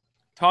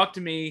 Talk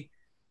to me,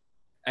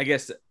 I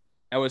guess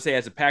I would say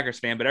as a Packers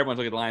fan, but everyone's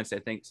looking at the Lions, I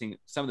think, seeing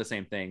some of the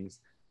same things.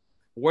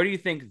 Where do you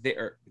think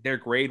their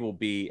grade will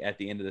be at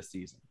the end of the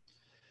season?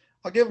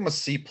 I'll give them a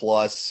C+.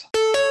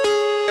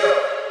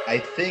 I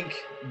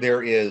think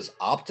there is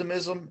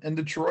optimism in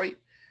Detroit.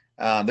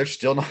 They're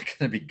still not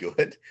going to be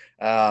good.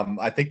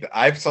 I think that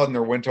I've saw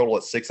their win total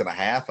at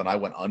 6.5, and I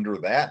went under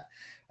that.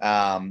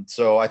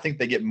 So I think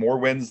they get more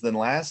wins than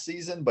last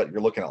season, but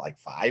you're looking at like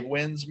 5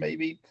 wins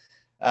maybe.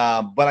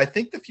 But I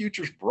think the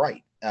future's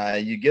bright.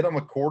 You get them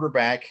a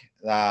quarterback.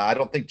 I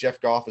don't think Jeff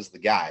Goff is the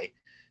guy.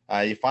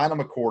 You find them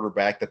a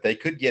quarterback that they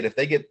could get if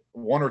they get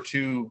 1 or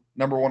 2,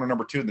 number 1 or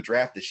number 2 in the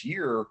draft this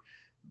year.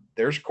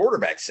 There's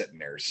quarterbacks sitting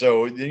there.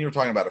 So then you're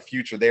talking about a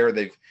future there.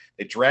 They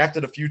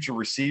drafted a future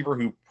receiver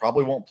who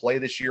probably won't play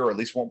this year, or at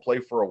least won't play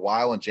for a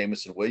while, in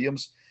Jameson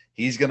Williams.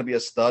 He's going to be a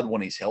stud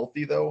when he's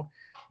healthy, though.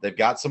 They've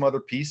got some other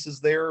pieces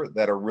there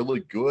that are really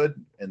good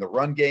in the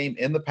run game,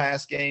 in the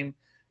pass game.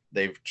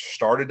 They've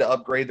started to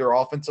upgrade their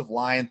offensive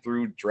line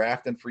through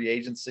draft and free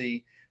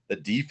agency. The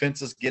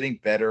defense is getting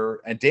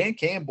better. And Dan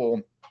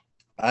Campbell,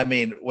 I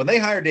mean, when they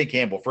hired Dan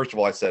Campbell, first of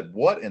all, I said,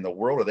 what in the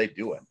world are they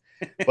doing?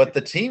 But the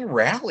team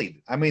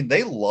rallied. I mean,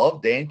 they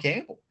love Dan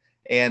Campbell.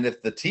 And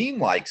if the team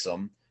likes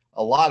him,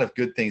 a lot of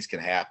good things can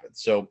happen.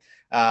 So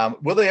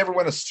will they ever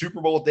win a Super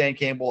Bowl with Dan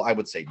Campbell? I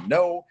would say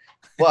no.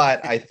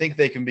 But I think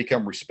they can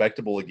become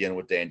respectable again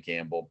with Dan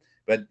Campbell.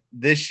 But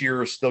this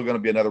year is still going to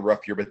be another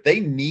rough year. But they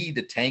need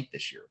to tank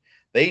this year.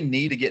 They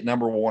need to get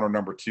number 1 or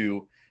number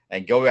 2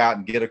 and go out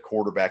and get a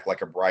quarterback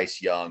like a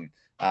Bryce Young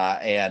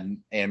and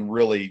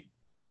really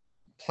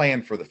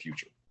plan for the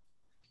future.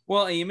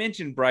 Well, and you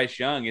mentioned Bryce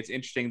Young. It's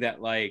interesting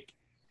that, like,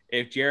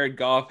 if Jared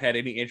Goff had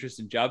any interest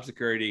in job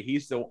security,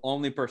 he's the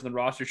only person on the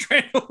roster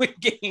trying to win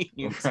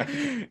games.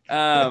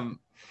 Right.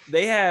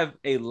 They have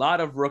a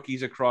lot of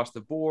rookies across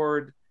the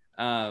board.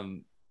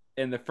 In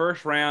the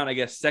first round, I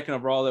guess second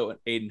overall, they went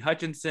Aiden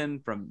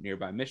Hutchinson from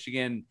nearby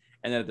Michigan.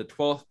 And then at the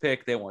 12th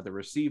pick, they want the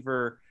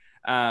receiver.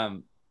 Do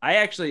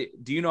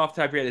you know off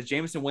the top of your head, is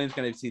Jameson Williams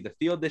going to see the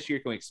field this year?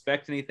 Can we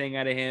expect anything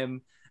out of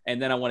him?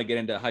 And then I want to get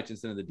into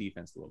Hutchinson and the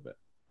defense a little bit.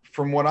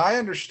 From what I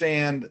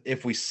understand,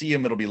 if we see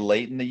him, it'll be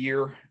late in the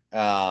year.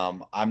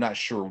 I'm not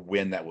sure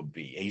when that would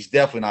be. He's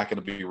definitely not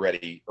going to be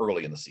ready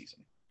early in the season.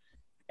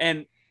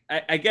 And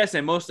I guess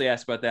I mostly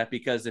ask about that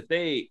because if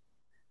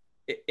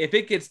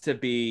it gets to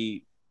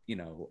be,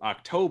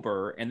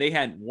 October and they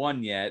hadn't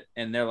won yet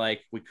and they're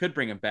like, we could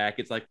bring him back.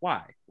 It's like,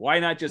 why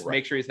not just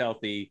make sure he's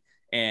healthy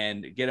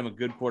and get him a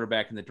good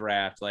quarterback in the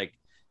draft? Like,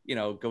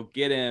 go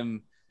get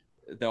him.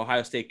 The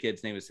Ohio State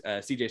kid's name is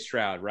CJ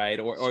Stroud, right?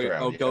 Or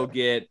go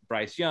get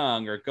Bryce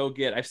Young, or go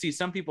get, I've seen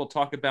some people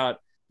talk about,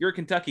 you're a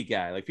Kentucky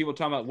guy. Like people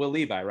talking about Will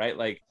Levi, right?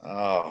 Like,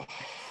 Will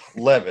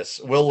Levis.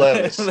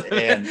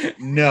 And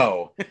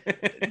no,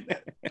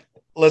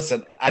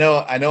 listen, I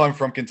know I'm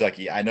from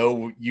Kentucky. I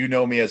know you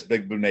know me as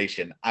Big Blue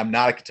Nation. I'm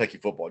not a Kentucky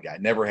football guy.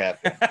 Never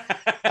have been.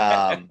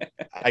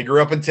 I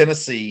grew up in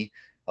Tennessee.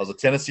 I was a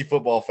Tennessee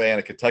football fan,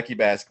 a Kentucky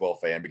basketball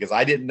fan, because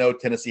I didn't know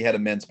Tennessee had a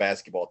men's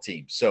basketball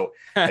team. So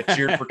I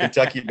cheered for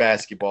Kentucky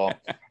basketball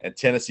and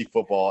Tennessee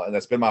football, and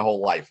that's been my whole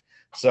life.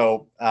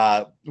 So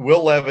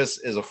Will Levis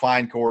is a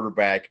fine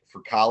quarterback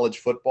for college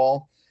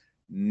football.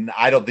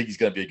 I don't think he's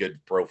going to be a good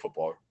pro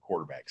football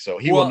quarterback. So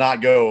he will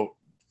not go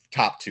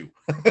top 2.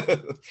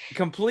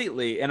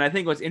 Completely. And I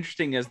think what's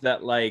interesting is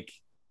that, like,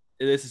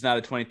 this is not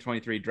a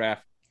 2023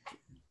 draft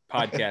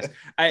podcast.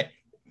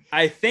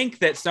 I think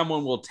that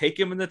someone will take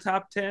him in the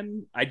top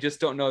 10. I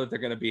just don't know that they're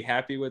going to be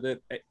happy with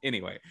it.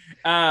 Anyway,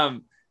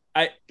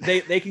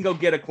 they can go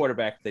get a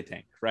quarterback if they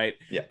tank, right?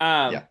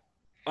 Yeah.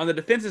 On the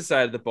defensive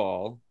side of the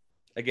ball,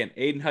 again,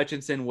 Aiden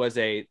Hutchinson was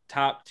a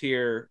top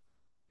tier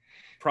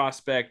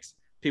prospect.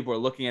 People were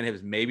looking at him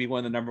as maybe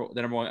the number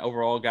one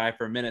overall guy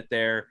for a minute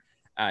there.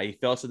 He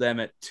fell to them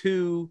at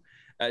 2.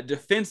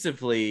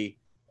 Defensively,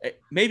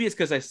 maybe it's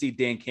because I see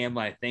Dan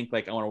Campbell. I think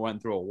like I want to run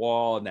through a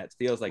wall, and that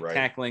feels like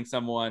tackling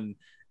someone.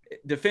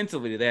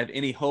 Defensively, do they have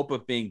any hope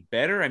of being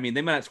better? I mean,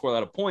 they might not score a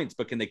lot of points,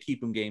 but can they keep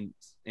them games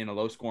in a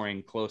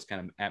low-scoring, close kind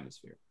of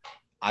atmosphere?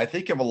 I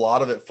think a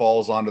lot of it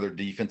falls onto their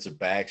defensive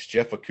backs.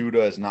 Jeff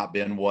Okudah has not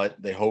been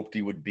what they hoped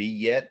he would be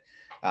yet.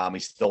 He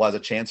still has a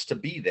chance to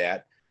be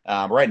that.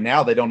 Right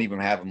now, they don't even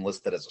have him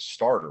listed as a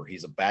starter.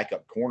 He's a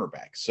backup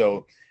cornerback.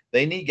 So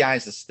they need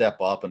guys to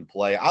step up and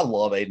play. I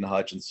love Aiden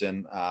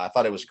Hutchinson. I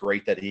thought it was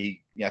great that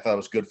I thought it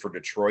was good for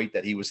Detroit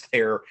that he was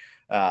there.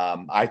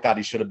 I thought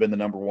he should have been the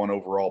number 1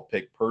 overall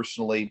pick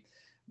personally.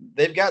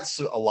 They've got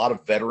a lot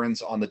of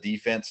veterans on the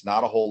defense,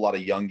 not a whole lot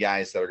of young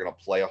guys that are going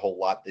to play a whole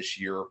lot this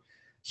year.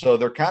 So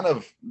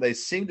they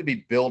seem to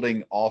be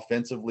building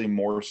offensively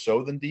more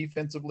so than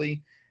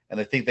defensively. And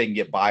I think they can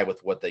get by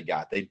with what they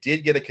got. They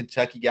did get a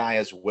Kentucky guy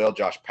as well,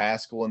 Josh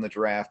Paschal, in the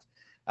draft.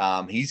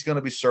 He's going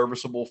to be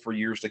serviceable for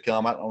years to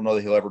come. I don't know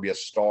that he'll ever be a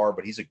star,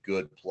 but he's a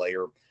good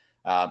player.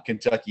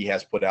 Kentucky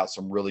has put out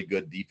some really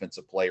good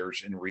defensive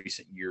players in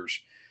recent years.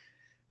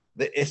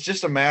 It's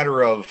just a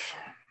matter of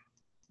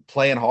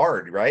playing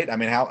hard, right? I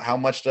mean, how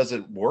much does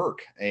it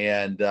work?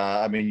 And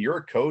I mean, you're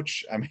a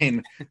coach. I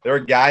mean, there are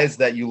guys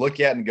that you look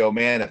at and go,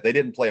 man, if they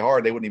didn't play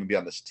hard, they wouldn't even be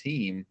on this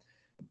team.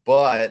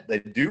 But they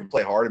do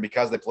play hard, and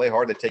because they play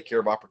hard, they take care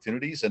of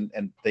opportunities, and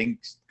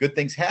good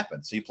things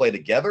happen. So you play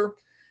together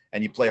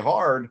and you play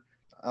hard,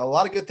 a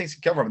lot of good things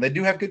can come from it. They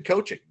do have good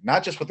coaching,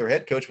 not just with their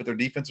head coach, but their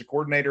defensive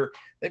coordinator.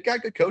 They've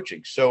got good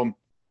coaching. So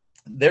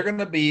they're going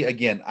to be,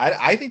 again,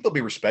 I think they'll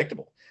be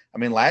respectable. I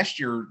mean, last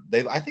year,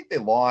 I think they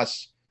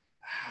lost,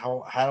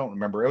 I don't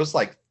remember. It was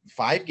like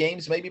 5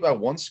 games, maybe by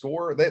 1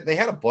 score. They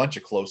had a bunch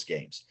of close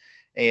games.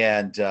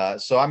 And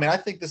so, I mean, I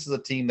think this is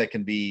a team that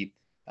can be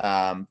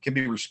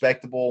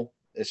respectable,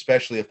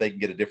 especially if they can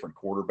get a different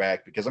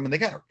quarterback, because, I mean, they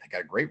got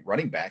great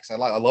running backs. I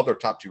love their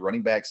top 2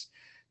 running backs.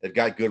 They've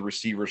got good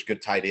receivers,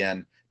 good tight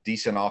end,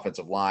 decent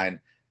offensive line,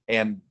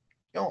 and,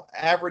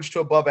 average to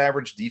above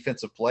average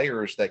defensive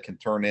players that can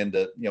turn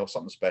into,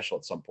 something special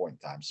at some point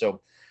in time.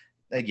 So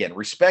again,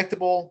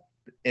 respectable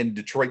in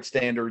Detroit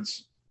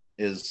standards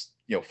is,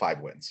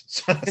 5 wins.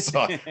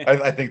 So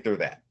I think they're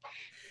that.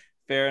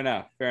 Fair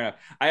enough.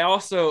 I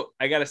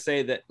got to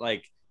say that,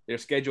 like, their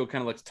schedule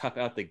kind of looks tough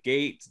out the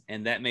gate,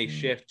 and that may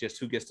shift just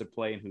who gets to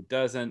play and who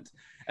doesn't.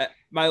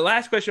 My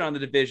last question on the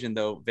division,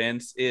 though,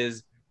 Vince,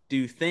 is do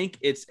you think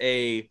it's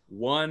a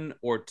 1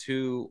 or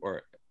 2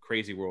 or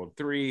crazy world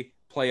 3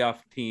 playoff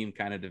team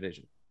kind of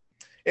division?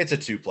 It's a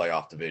 2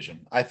 playoff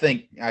division. I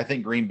think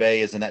Green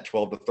Bay is in that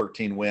 12 to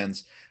 13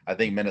 wins. I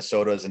think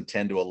Minnesota is in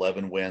 10 to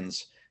 11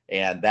 wins,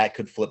 and that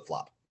could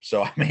flip-flop.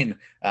 So, I mean,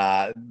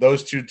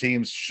 those 2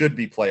 teams should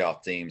be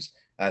playoff teams.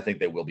 And I think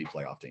they will be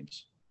playoff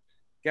teams.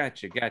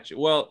 Gotcha.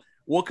 Well,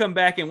 we'll come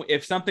back, and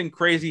if something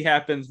crazy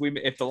happens,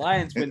 if the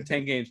Lions win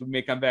 10 games, we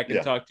may come back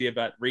and talk to you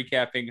about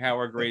recapping how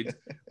our grades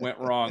went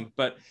wrong.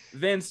 But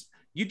Vince,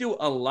 you do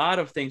a lot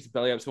of things at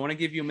Belly Up, so I want to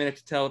give you a minute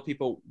to tell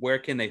people where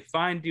can they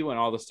find you and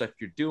all the stuff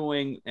you're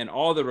doing and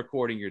all the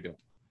recording you're doing.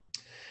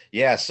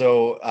 Yeah,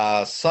 so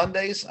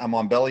Sundays, I'm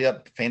on Belly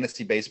Up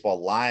Fantasy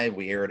Baseball Live.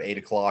 We air at 8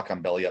 o'clock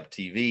on Belly Up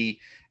TV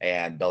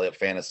and Belly Up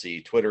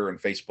Fantasy Twitter and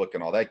Facebook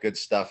and all that good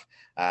stuff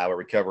where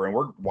we cover. And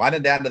we're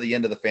winding down to the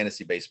end of the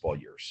fantasy baseball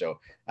year. So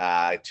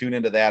tune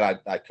into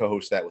that. I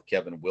co-host that with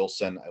Kevin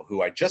Wilson,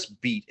 who I just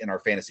beat in our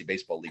fantasy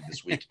baseball league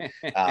this week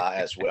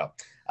as well.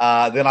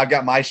 Then I've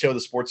got my show, the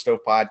Sports Stove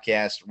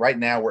Podcast. Right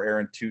now we're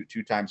airing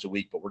two times a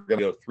week, but we're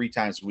going to go 3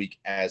 times a week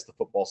as the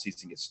football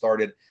season gets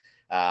started.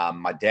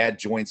 My dad will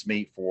join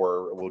me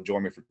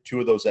for 2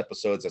 of those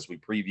episodes as we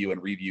preview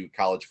and review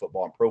college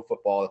football and pro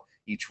football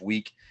each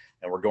week.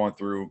 And we're going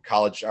through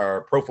college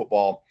or pro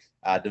football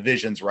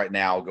divisions right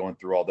now, going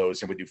through all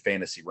those, and we do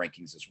fantasy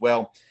rankings as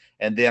well.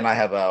 And then I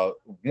have a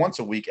once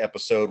a week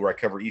episode where I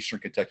cover Eastern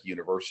Kentucky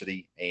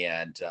University.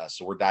 And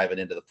so we're diving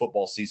into the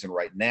football season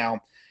right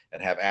now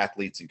and have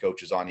athletes and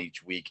coaches on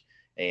each week.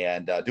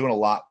 And doing a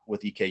lot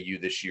with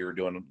EKU this year,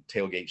 doing a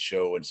tailgate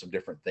show and some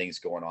different things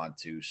going on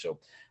too. So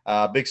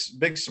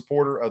big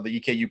supporter of the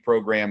EKU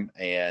program,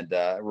 and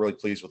really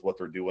pleased with what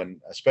they're doing,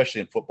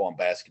 especially in football and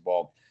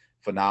basketball.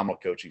 Phenomenal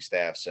coaching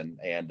staffs and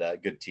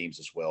good teams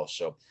as well.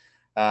 So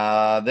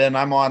Then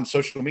I'm on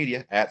social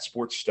media at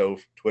Sports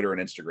Stove, Twitter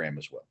and Instagram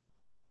as well.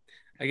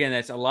 Again,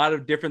 that's a lot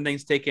of different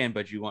things to take in,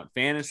 but you want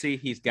fantasy,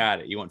 he's got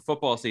it. You want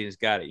football season, he's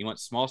got it. You want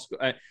small school,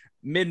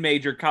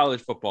 mid-major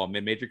college football,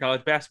 mid-major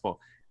college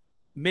basketball,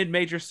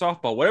 mid-major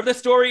softball, whatever the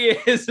story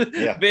is,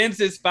 Vince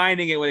is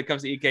finding it when it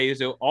comes to EKU.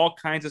 So all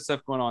kinds of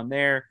stuff going on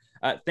there.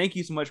 Thank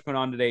you so much for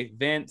coming on today,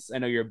 Vince. I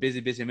know you're a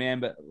busy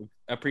man, but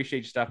I appreciate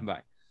you stopping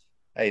by.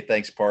 Hey,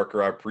 thanks,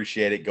 Parker. I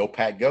appreciate it. Go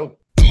Pack, go.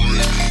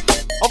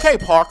 Okay,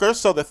 Parker,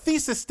 so the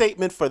thesis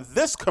statement for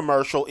this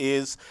commercial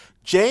is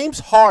James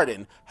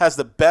Harden has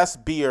the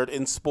best beard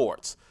in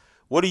sports.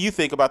 What do you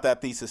think about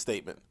that thesis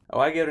statement? Oh,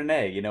 I give it an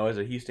A. You know, as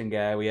a Houston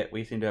guy,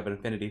 we seem to have an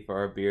affinity for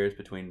our beards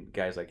between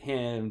guys like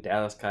him,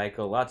 Dallas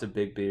Keuchel, lots of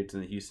big beards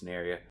in the Houston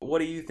area. What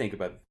do you think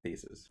about the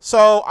thesis?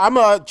 So I'm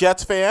a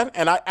Jets fan,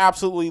 and I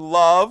absolutely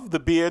love the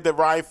beard that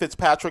Ryan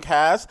Fitzpatrick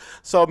has.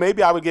 So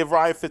maybe I would give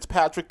Ryan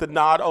Fitzpatrick the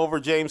nod over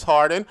James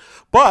Harden.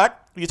 But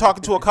you're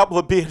talking to a couple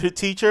of bearded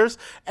teachers,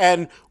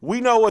 and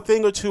we know a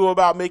thing or two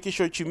about making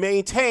sure that you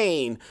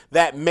maintain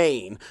that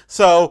mane.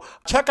 So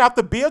check out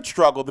the Beard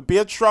Struggle. The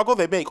Beard Struggle,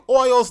 they make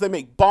oils, they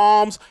make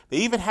balms, they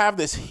even have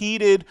this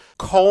heated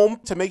comb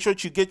to make sure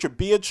that you get your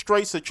beard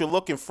straight so that you're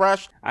looking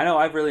fresh. I know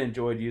I've really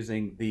enjoyed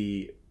using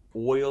the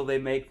oil they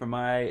make for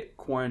my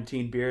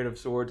quarantine beard of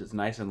sorts. It's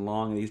nice and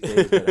long these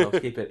days, but it helps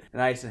keep it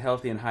nice and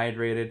healthy and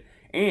hydrated.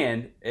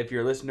 And if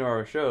you're listening to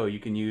our show, you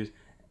can use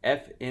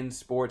FN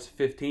Sports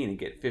 15 and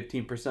get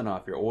 15%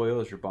 off your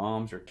oils, your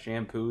balms, your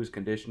shampoos,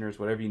 conditioners,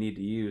 whatever you need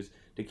to use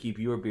to keep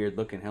your beard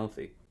looking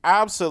healthy.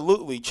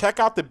 Absolutely. Check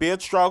out the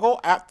Beard Struggle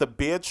at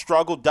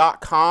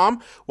thebeardstruggle.com.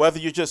 Whether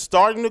you're just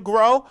starting to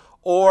grow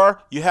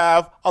or you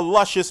have a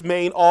luscious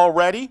mane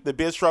already, the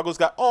Beard Struggle's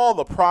got all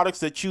the products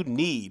that you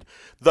need.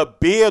 The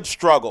Beard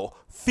Struggle.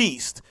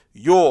 Feast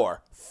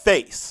your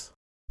face.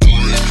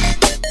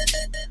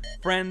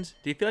 Friends,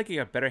 do you feel like you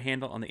got a better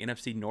handle on the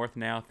NFC North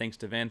now thanks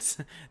to Vince?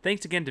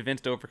 Thanks again to Vince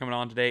Stove for coming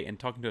on today and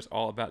talking to us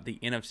all about the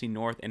NFC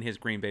North and his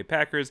Green Bay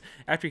Packers.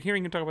 After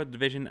hearing him talk about the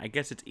division, I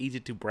guess it's easy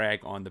to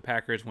brag on the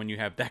Packers when you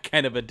have that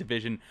kind of a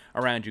division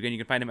around you. Again, you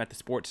can find him at the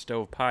Sports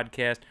Stove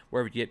Podcast,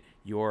 wherever you get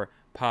your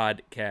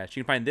podcast.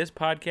 You can find this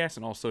podcast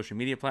on all social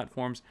media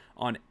platforms.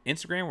 On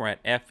Instagram, we're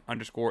at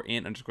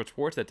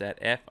F_N_sports. That's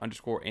at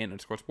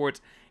F_N_sports.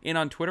 And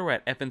on Twitter, we're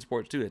at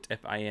FNSports2. That's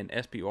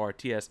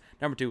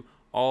FINSPORTS2,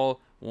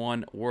 all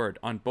one word.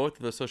 On both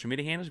of those social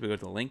media handles, we go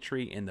to the link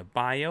tree in the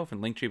bio.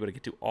 From Linktree, we'll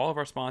get to all of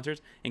our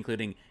sponsors,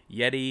 including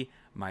Yeti,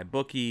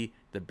 MyBookie,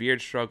 The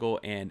Beard Struggle,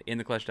 and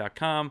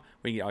InTheClutch.com.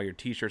 We can get all your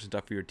t-shirts and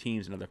stuff for your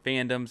teams and other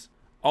fandoms.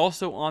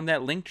 Also on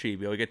that link tree,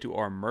 we'll get to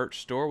our merch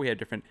store. We have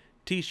different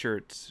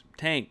t-shirts,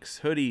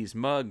 tanks, hoodies,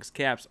 mugs,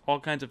 caps, all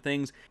kinds of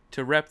things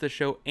to rep the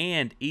show,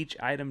 and each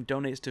item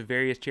donates to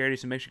various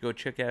charities, so make sure you go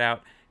check that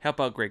out, help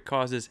out great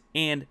causes,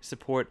 and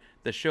support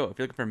the show. If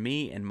you're looking for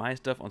me and my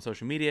stuff on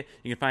social media,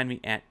 you can find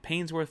me at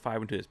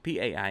Painsworth512.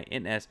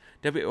 That's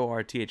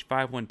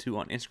PAINSWORTH512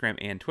 on Instagram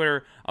and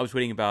Twitter. I was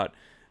tweeting about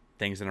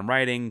things that I'm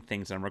writing,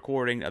 things that I'm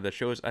recording, other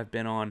shows I've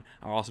been on.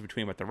 I'll also be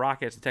tweeting about the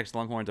Rockets, the Texas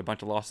Longhorns, a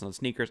bunch of losses on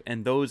sneakers,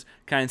 and those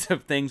kinds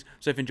of things.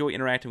 So if you enjoy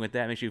interacting with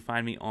that, make sure you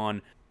find me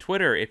on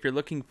Twitter. If you're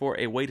looking for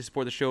a way to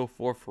support the show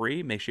for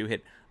free, make sure you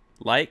hit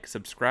like,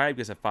 subscribe,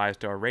 give us a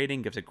 5-star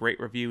rating, give us a great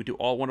review, do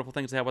all wonderful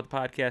things to help with the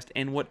podcast,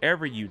 and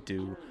whatever you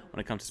do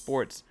when it comes to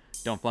sports,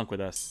 don't flunk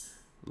with us.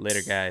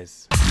 Later,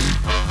 guys.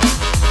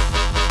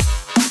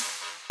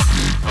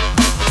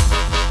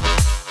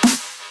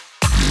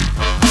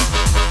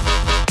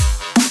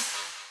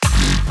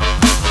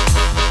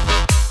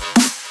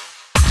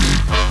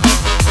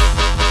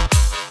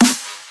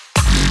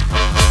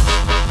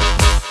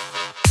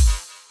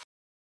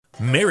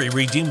 Mary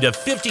redeemed a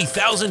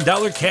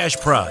 $50,000 cash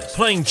prize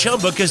playing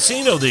Chumba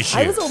Casino this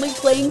year. I was only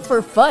playing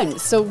for fun,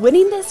 so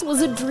winning this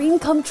was a dream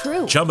come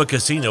true. Chumba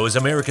Casino is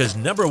America's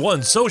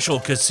 #1 social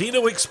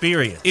casino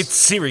experience. It's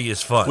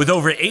serious fun. With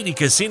over 80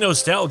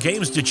 casino-style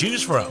games to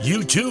choose from,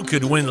 you too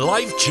could win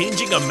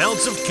life-changing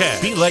amounts of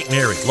cash. Be like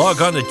Mary.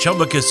 Log on to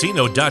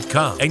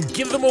ChumbaCasino.com and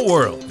give them a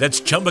whirl.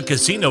 That's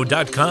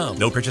ChumbaCasino.com.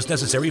 No purchase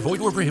necessary.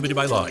 Void where prohibited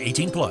by law.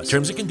 18+.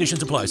 Terms and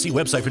conditions apply. See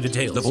website for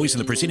details. The voice in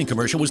the preceding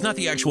commercial was not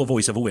the actual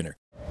voice of a winner.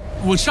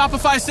 When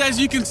Shopify says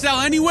you can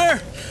sell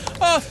anywhere,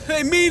 oh,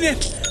 they mean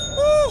it.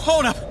 Woo,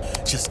 hold up.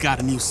 Just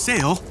got a new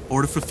sale.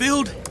 Order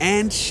fulfilled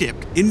and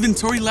shipped.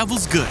 Inventory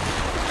level's good.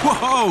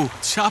 Whoa,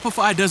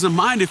 Shopify doesn't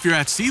mind if you're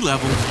at sea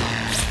level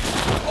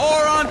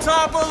or on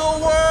top of the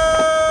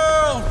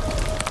world.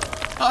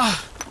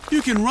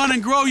 You can run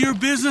and grow your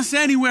business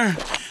anywhere.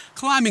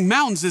 Climbing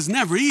mountains is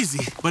never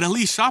easy, but at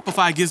least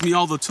Shopify gives me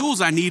all the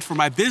tools I need for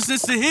my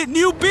business to hit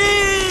new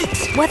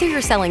peaks. Whether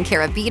you're selling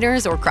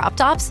carabiners or crop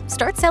tops,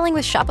 start selling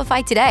with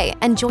Shopify today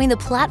and join the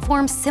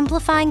platform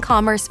simplifying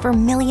commerce for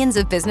millions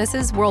of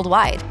businesses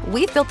worldwide.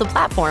 We've built the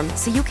platform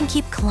so you can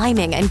keep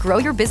climbing and grow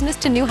your business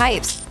to new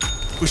heights.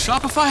 With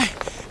Shopify,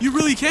 you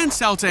really can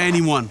sell to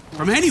anyone,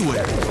 from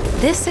anywhere.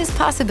 This is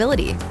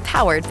Possibility,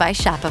 powered by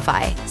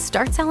Shopify.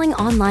 Start selling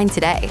online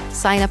today.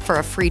 Sign up for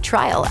a free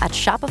trial at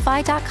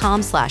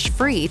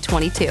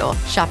shopify.com/free22.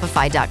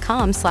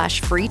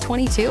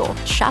 Shopify.com/free22.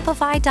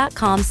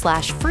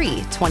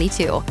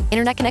 Shopify.com/free22.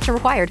 Internet connection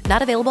required.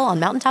 Not available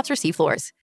on mountaintops or seafloors.